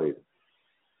destroyed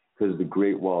because of the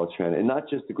Great Wall of China. And not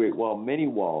just the Great Wall, many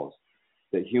walls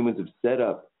that humans have set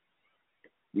up.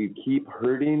 We keep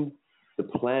hurting the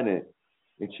planet,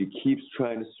 and she keeps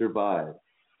trying to survive.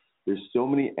 There's so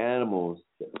many animals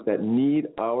that need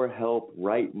our help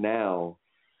right now,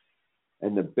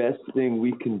 and the best thing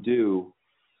we can do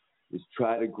is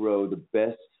try to grow the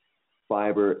best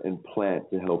fiber and plant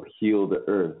to help heal the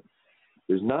earth.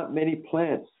 There's not many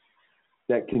plants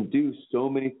that can do so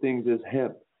many things as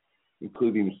hemp,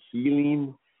 including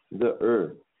healing the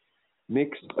earth.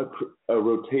 Mix a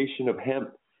rotation of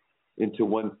hemp into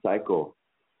one cycle,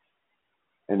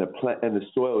 and the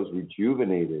soil is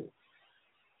rejuvenated.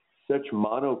 Such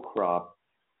monocrop,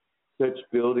 such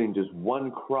building just one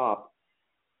crop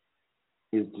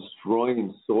is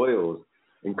destroying soils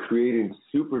and creating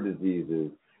super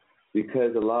diseases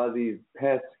because a lot of these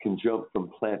pests can jump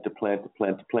from plant to plant to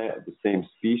plant to plant of the same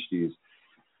species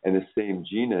and the same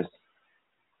genus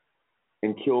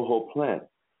and kill a whole plant.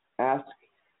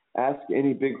 Ask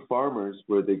any big farmers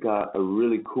where they got a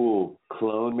really cool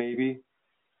clone maybe,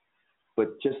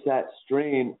 but just that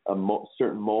strain,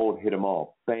 certain mold hit them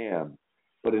all, bam.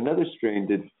 But another strain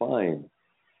did fine.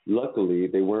 Luckily,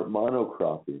 they weren't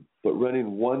monocropping, but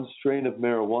running one strain of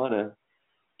marijuana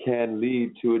can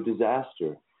lead to a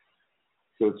disaster.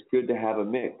 So it's good to have a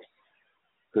mix,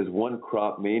 because one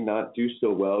crop may not do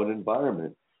so well in an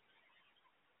environment.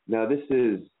 Now, this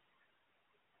is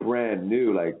brand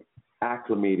new, like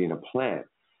acclimating a plant.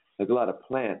 Like a lot of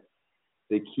plants,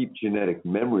 they keep genetic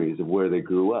memories of where they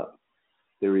grew up.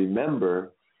 They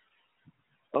remember,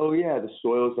 oh yeah, the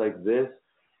soil's like this.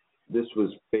 This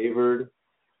was favored.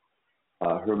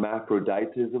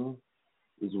 Hermaphroditism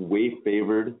is way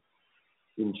favored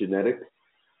in genetics.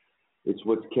 It's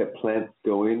what's kept plants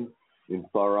going in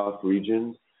far-off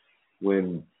regions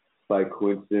when, by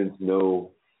coincidence,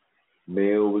 no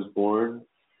male was born,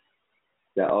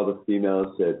 that all the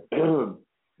females said,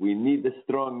 we need the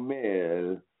strong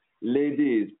male.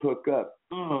 Ladies, hook up,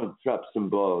 drop some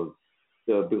balls.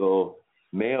 The big old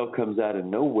male comes out of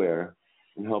nowhere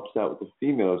and helps out with the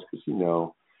females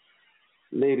because,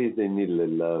 ladies, they need a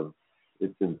little love.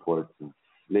 It's important.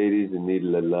 Ladies, they need a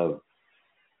little love.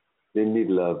 They need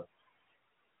love.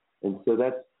 And so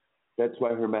that's why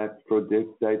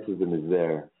hermaphroditism is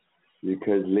there,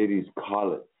 because ladies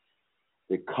call it.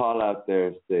 They call out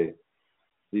there, say,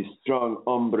 the strong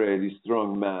hombre, the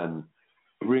strong man,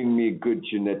 bring me good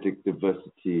genetic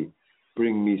diversity,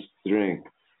 bring me strength,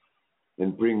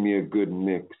 and bring me a good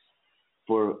mix.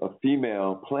 For a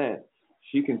female plant,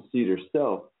 she can seed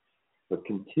herself, but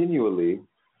continually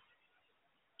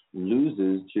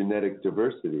loses genetic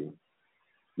diversity.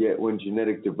 Yet when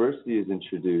genetic diversity is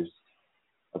introduced,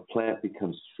 a plant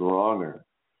becomes stronger.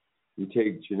 You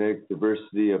take genetic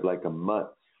diversity of like a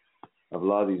mutt, of a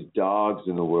lot of these dogs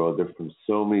in the world, they're from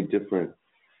so many different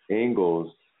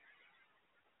angles.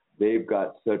 They've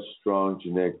got such strong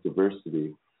genetic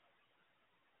diversity.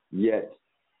 Yet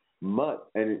mutt,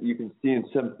 and you can see in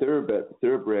some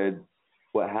thoroughbreds,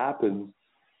 what happens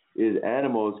is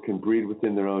animals can breed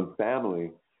within their own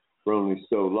family for only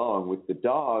so long. With the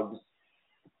dogs,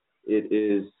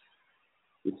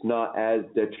 it's not as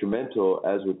detrimental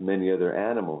as with many other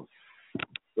animals,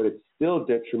 but it's still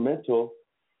detrimental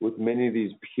with many of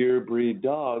these pure breed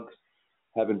dogs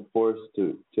having forced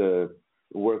to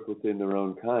work within their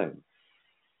own kind.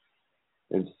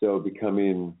 And so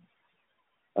becoming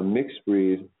a mixed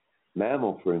breed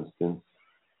mammal, for instance,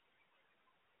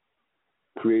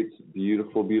 creates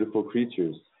beautiful, beautiful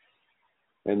creatures.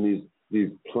 And these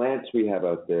plants we have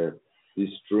out there, these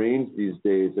strains these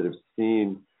days that have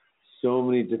seen so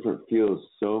many different fields,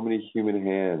 so many human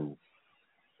hands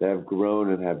that have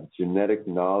grown and have genetic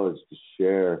knowledge to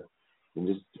share and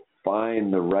just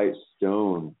find the right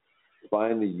stone,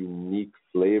 find the unique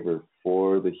flavor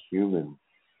for the human.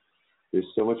 There's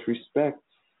so much respect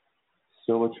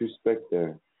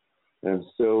there. And I'm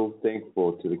so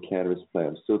thankful to the cannabis plant.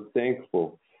 I'm so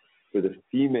thankful for the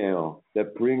female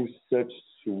that brings such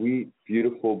sweet,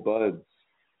 beautiful buds,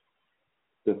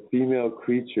 the female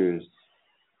creatures,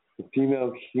 the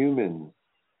female humans.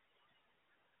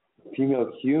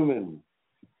 Female human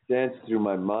dance through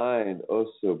my mind. Oh,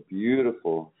 so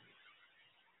beautiful.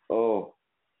 Oh,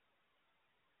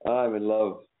 I'm in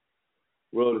love.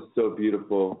 The world is so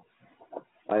beautiful.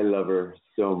 I love her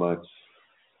so much.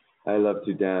 I love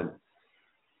to dance.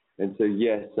 And so,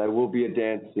 yes, I will be a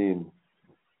dancing.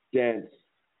 Dance,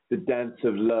 the dance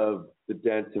of love, the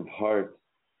dance of heart,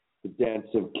 the dance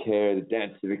of care, the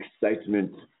dance of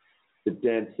excitement, the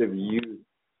dance of youth,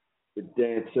 the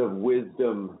dance of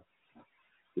wisdom,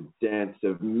 the dance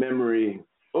of memory.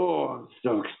 Oh, I'm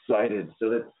so excited.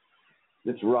 So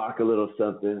let's rock a little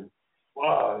something.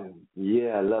 Oh,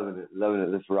 yeah, loving it.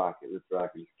 Let's rock it. Let's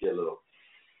get a little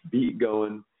beat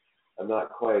going. I'm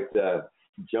not quite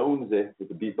Jonesy with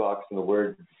the beatbox and the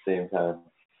words at the same time,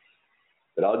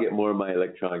 but I'll get more of my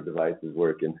electronic devices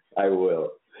working. I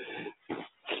will.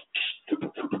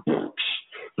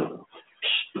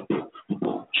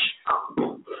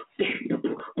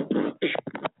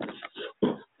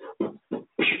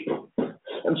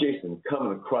 I'm Jason,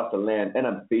 coming across the land, and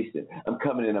I'm facing. I'm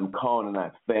coming in, I'm calling, and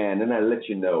I fan, and I let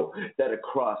you know that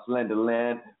across land to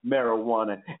land,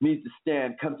 marijuana needs to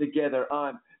stand. Come together,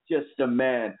 I'm just a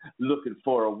man looking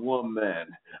for a woman.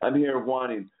 I'm here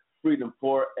wanting freedom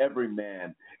for every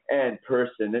man and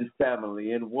person and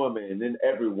family and woman and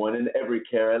everyone and every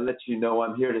care. I let you know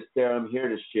I'm here to stare, I'm here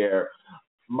to share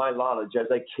my knowledge as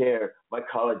I care, my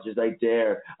college as I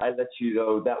dare. I let you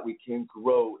know that we can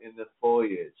grow in the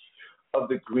foliage of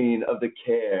the green of the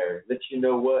care. Let you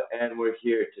know what, and we're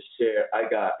here to share. I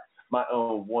got my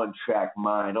own one-track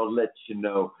mind. I'll let you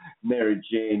know, Mary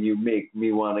Jane, you make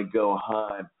me want to go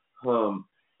hum.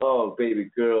 Oh,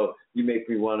 baby girl, you make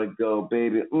me want to go,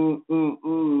 baby.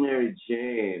 Mary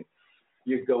Jane,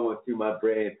 you're going through my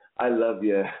brain. I love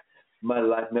you. My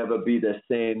life never be the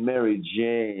same, Mary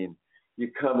Jane. You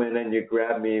come in and you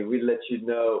grab me. We let you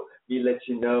know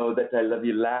that I love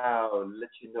you loud. Let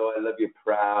you know I love you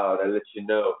proud. I let you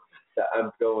know that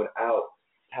I'm going out,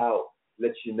 tout.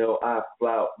 Let you know I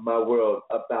flout my world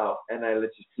about, and I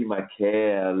let you see my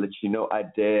care. Let you know I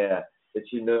dare.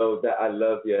 Let you know that I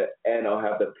love you, and I'll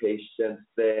have the patience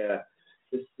there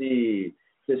to see,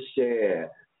 to share,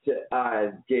 to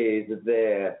eyes gaze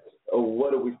there. Oh,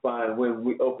 what do we find when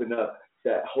we open up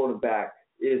that holding back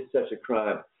is such a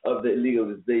crime? Of the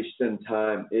legalization,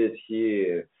 time is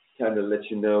here. Time to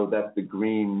let you know that's the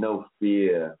green, no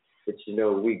fear. Let you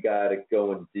know we got it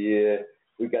going, dear.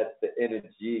 We got the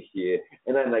energy here,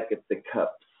 and I like it, the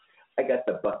cups. I got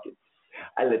the buckets.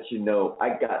 I let you know I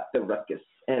got the ruckus,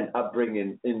 and I'm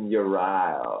bringing in your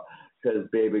rile. Cause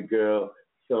baby girl,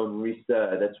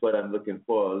 sonrisa, that's what I'm looking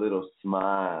for, a little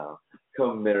smile.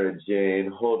 Come, Mary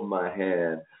Jane, hold my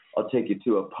hand. I'll take you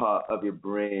to a part of your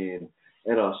brain,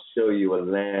 and I'll show you a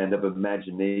land of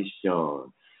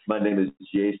imagination. My name is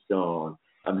Jason.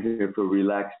 I'm here for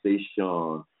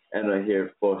relaxation, and I'm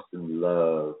here for some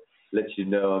love. Let you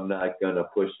know I'm not gonna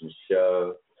push and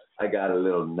shove. I got a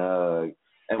little nug,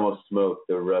 and we'll smoke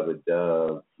the rubber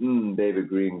dub. Baby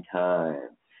green kind.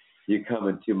 You come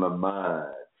into my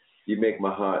mind. You make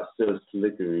my heart so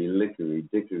slickery, lickery,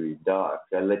 dickory, dark.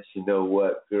 I let you know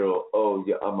what, girl. Oh,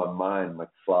 you're on my mind, my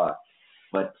clock,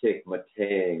 my tick, my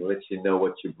tang. Let you know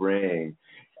what you bring.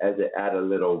 As I add a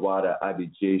little water, I be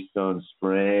Jason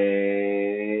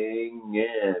Spring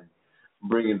in,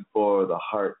 bringing for the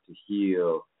heart to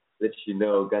heal. Let you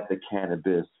know, got the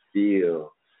cannabis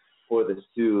feel. For the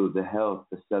soothe, the health,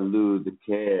 the salud, the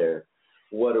care.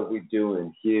 What are we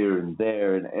doing here and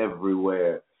there and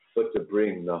everywhere? But to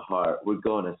bring the heart, we're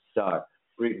going to start.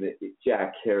 Bring the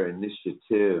Jack Hare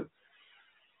initiative.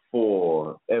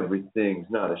 For everything's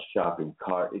not a shopping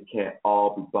cart. It can't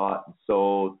all be bought and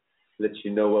sold. Let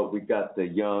you know what we got, the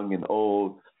young and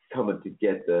old coming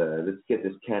together. Let's get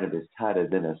this cannabis tighter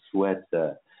than a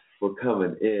sweater. We're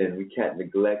coming in. We can't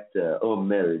neglect her. Oh,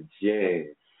 Mary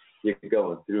Jane, you're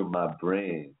going through my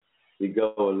brain. You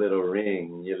go a little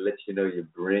ring. You let you know you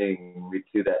bring me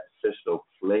to that special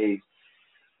place,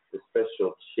 the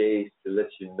special chase to let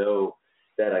you know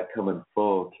that I come in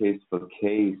full case for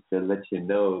case to let you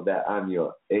know that I'm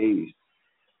your ace.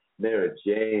 Mary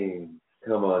Jane,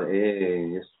 come on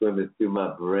in. You're swimming through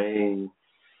my brain.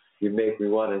 You make me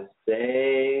want to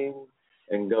sing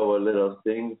and go a little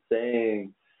sing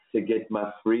to get my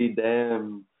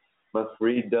freedom. My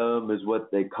freedom is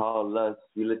what they call us.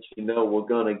 We let you know we're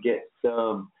going to get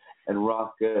some and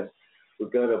rock us. We're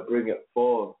going to bring it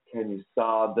forth. Can you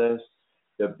saw this?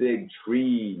 The big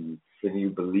trees. Can you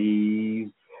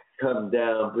believe? Come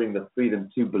down, bring the freedom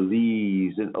to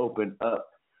Belize and open up.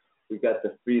 We got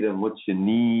the freedom, what you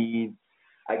need.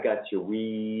 I got your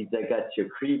weeds. I got your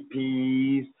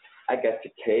creepies. I got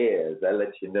your cares. I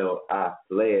let you know I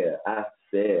flare. I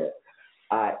stare.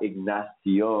 I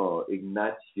Ignacio,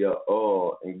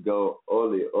 and go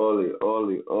ole,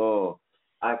 oh.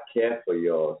 I care for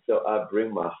y'all, so I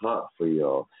bring my heart for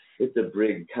y'all. It's a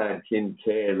big kind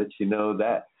care, let you know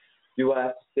that. Do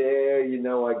I stare? You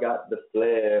know I got the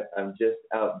flair. I'm just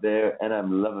out there, and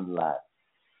I'm loving life.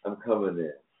 I'm coming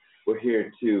in. We're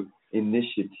here to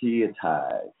initiate.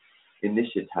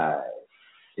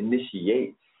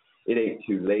 It ain't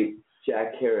too late.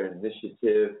 Jack Hare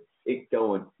initiative. It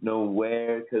going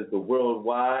nowhere because the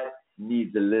worldwide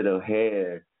needs a little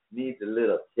hair, needs a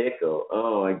little tickle.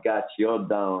 Oh, I got your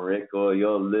Don Rickle,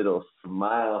 your little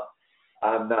smile.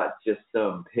 I'm not just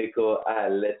some pickle. I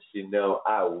let you know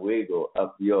I wiggle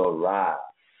up your ride.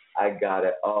 I got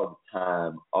it all the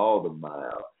time, all the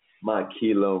mile. My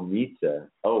kilometer.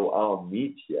 Oh, I'll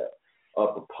meet you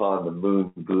up upon the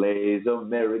moon blaze. Oh,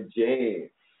 Mary Jane,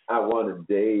 I want to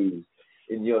daze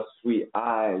in your sweet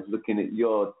eyes, looking at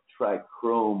your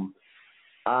trichrome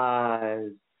eyes.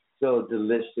 So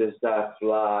delicious I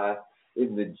fly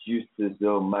in the juices,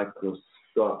 oh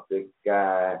microscopic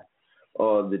guy.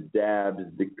 All the dabs,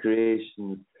 the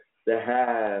creations, the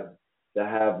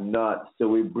have not. So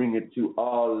we bring it to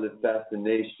all the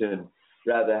fascination.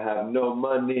 Rather have no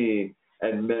money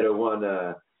and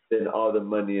marijuana than all the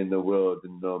money in the world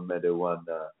and no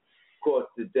marijuana. Costa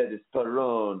Rica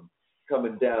California,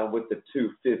 coming down with the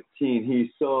 215.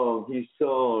 He song,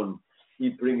 he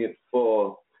bring it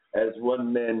forth. As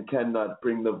one man cannot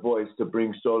bring the voice to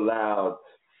bring so loud,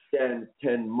 stands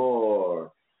 10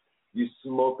 more. You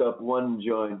smoke up one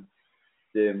joint,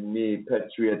 de mi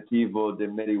patriativo de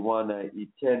marijuana, y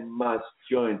 10 más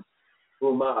joints.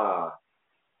 Fumar.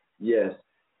 Yes,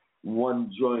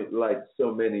 one joint like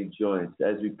so many joints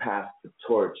as we pass the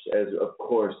torch, as of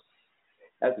course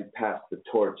As we pass the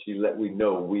torch, we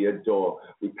know we adore.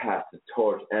 We pass the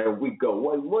torch and we go,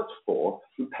 what's for?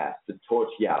 We pass the torch,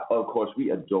 yeah, of course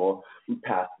we adore. We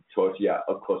pass the torch, yeah,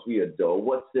 of course we adore.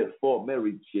 What's it for?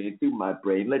 Mary Jane, through my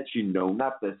brain, let you know,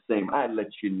 not the same. I let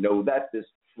you know that this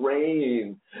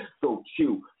brain go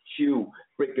chew,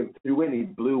 breaking through any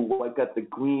blue. I got the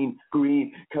green,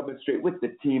 coming straight with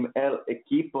the team El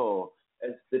Equipo.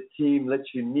 As the team let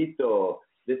you nito.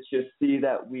 Let's just see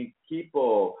that we keep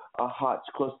our hearts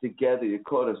close together. Your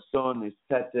corazón is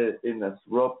tatted in las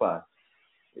ropas.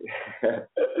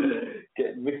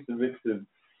 Mixing,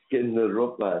 getting the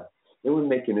ropas. And we're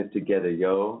making it together,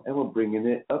 yo. And we're bringing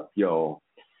it up, yo.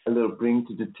 A little bring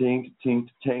to the ting, to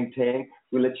tang.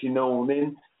 We let you know,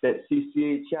 man, that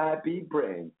CCHIB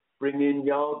brain. Bring in,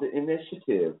 y'all, the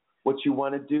initiative. What you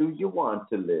want to do, you want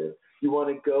to live. You want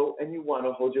to go and you want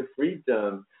to hold your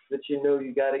freedom. Let you know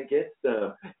you got to get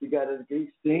some. You got to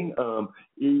sing,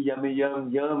 yummy,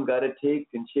 yum, got to take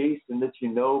and chase and let you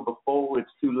know before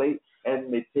it's too late.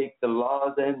 And they take the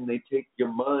laws and they take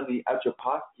your money out your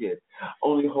pocket.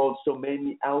 Only hold so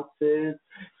many ounces.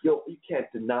 Yo, you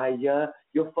can't deny ya.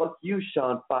 Yo, fuck you,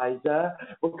 Sean Pfizer.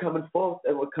 We're coming forth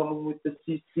and we're coming with the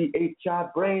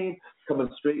CCHI brain. Coming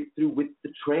straight through with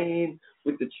the train,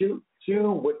 with the chew.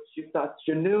 What you thought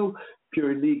you knew.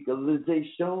 Pure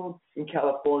legalization in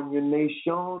California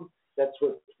nation. That's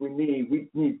what we need. We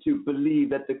need to believe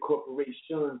that the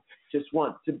corporation just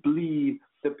want to believe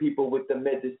the people with the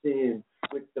medicine,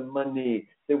 with the money.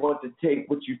 They want to take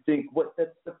what you think. What,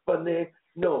 that's the funny?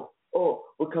 No. Oh,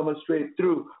 we're coming straight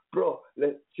through. Bro,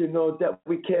 let you know that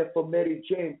we care for Mary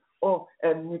Jane. Oh,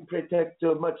 and we protect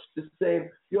her much the same.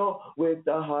 Yo, with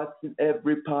our hearts in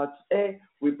every part.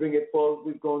 We bring it forth.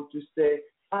 We're going to stay.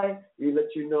 We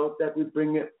let you know that we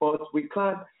bring it forth. We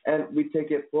climb and we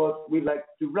take it forth. We like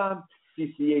to rhyme.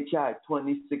 CCHI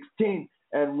 2016.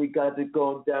 And we got it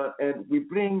going down. And we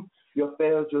bring your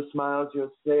fails, your smiles,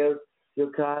 your sales, your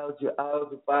clouds, your hours,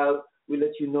 your files. We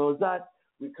let you know that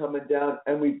we're coming down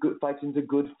and we fighting the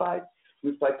good fight.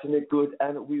 We're fighting it good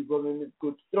and we're rolling it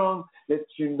good strong. Let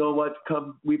you know what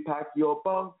come, we pack your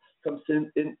bong. Come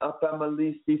send in a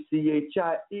family,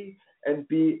 CCHIE, and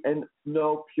be and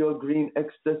know pure green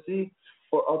ecstasy.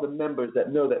 For all the members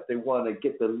that know that they want to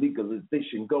get the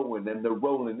legalization going and they're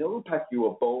rolling. They'll pack you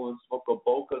a bowl and smoke a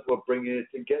bowl because we're bringing it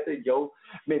together, yo.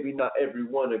 Maybe not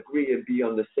everyone agree and be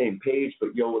on the same page,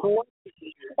 but yo, one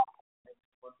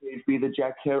page be the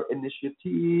Jack Hare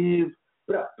Initiative.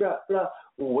 Blah, blah, blah.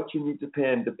 What you need to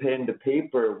pen, the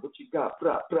paper. What you got?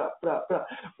 Blah, blah, blah, blah.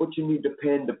 What you need to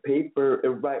pen, the paper,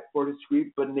 and write for the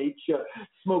sweet but nature.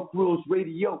 Smoke Rules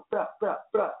Radio. Blah, blah,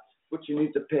 blah. What you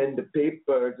need to pen, the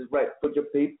paper, to write for your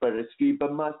paper. The scriba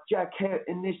mas Jack Hare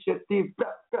Initiative.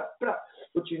 Blah, blah, blah.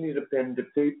 What you need to pen, the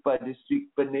paper, the sweet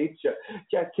but nature.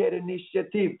 Jack Hare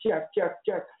Initiative. Jack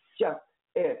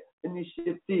Hare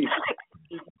Initiative.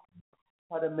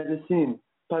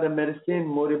 Paramedicine,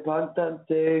 more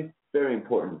importante, very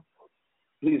important.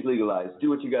 Please legalize. Do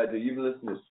what you got to do. You've listened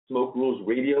to Smoke Rules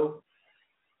Radio,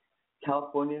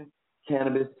 California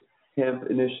Cannabis Hemp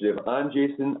Initiative. I'm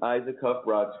Jason Isaac Huff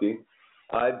Brodsky.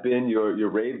 I've been your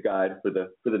rave guide for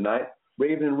the night.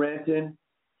 Raving and ranting.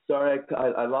 Sorry,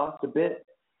 I lost a bit.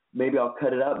 Maybe I'll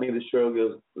cut it out. Maybe the show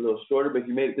goes a little shorter. But if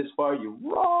you made it this far, you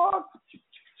rock.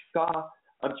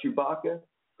 I'm Chewbacca,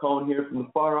 calling here from the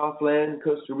far off land,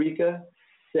 Costa Rica.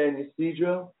 San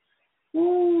Yisidro.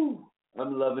 Woo!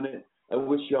 I'm loving it. I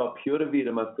wish y'all pura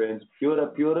vida, my friends. Pura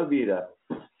vida.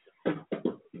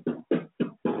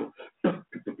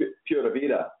 Pura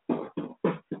vida.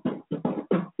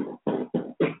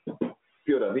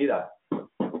 Pura vida.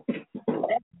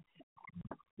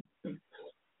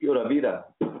 Pura vida.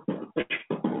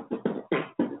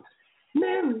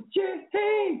 Mary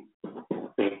Jane.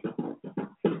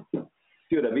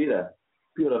 Pura vida.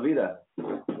 Pura vida.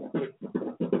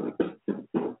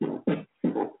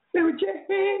 Mary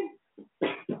Jane.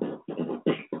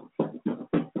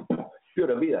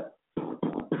 Pura vida.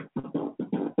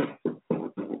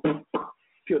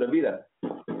 Pura vida.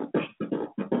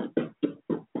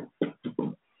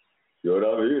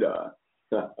 Pura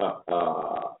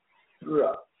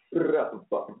vida.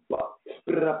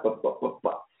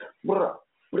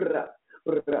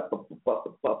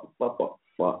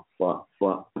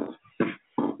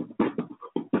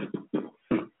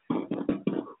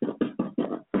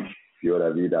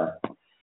 Pura vida.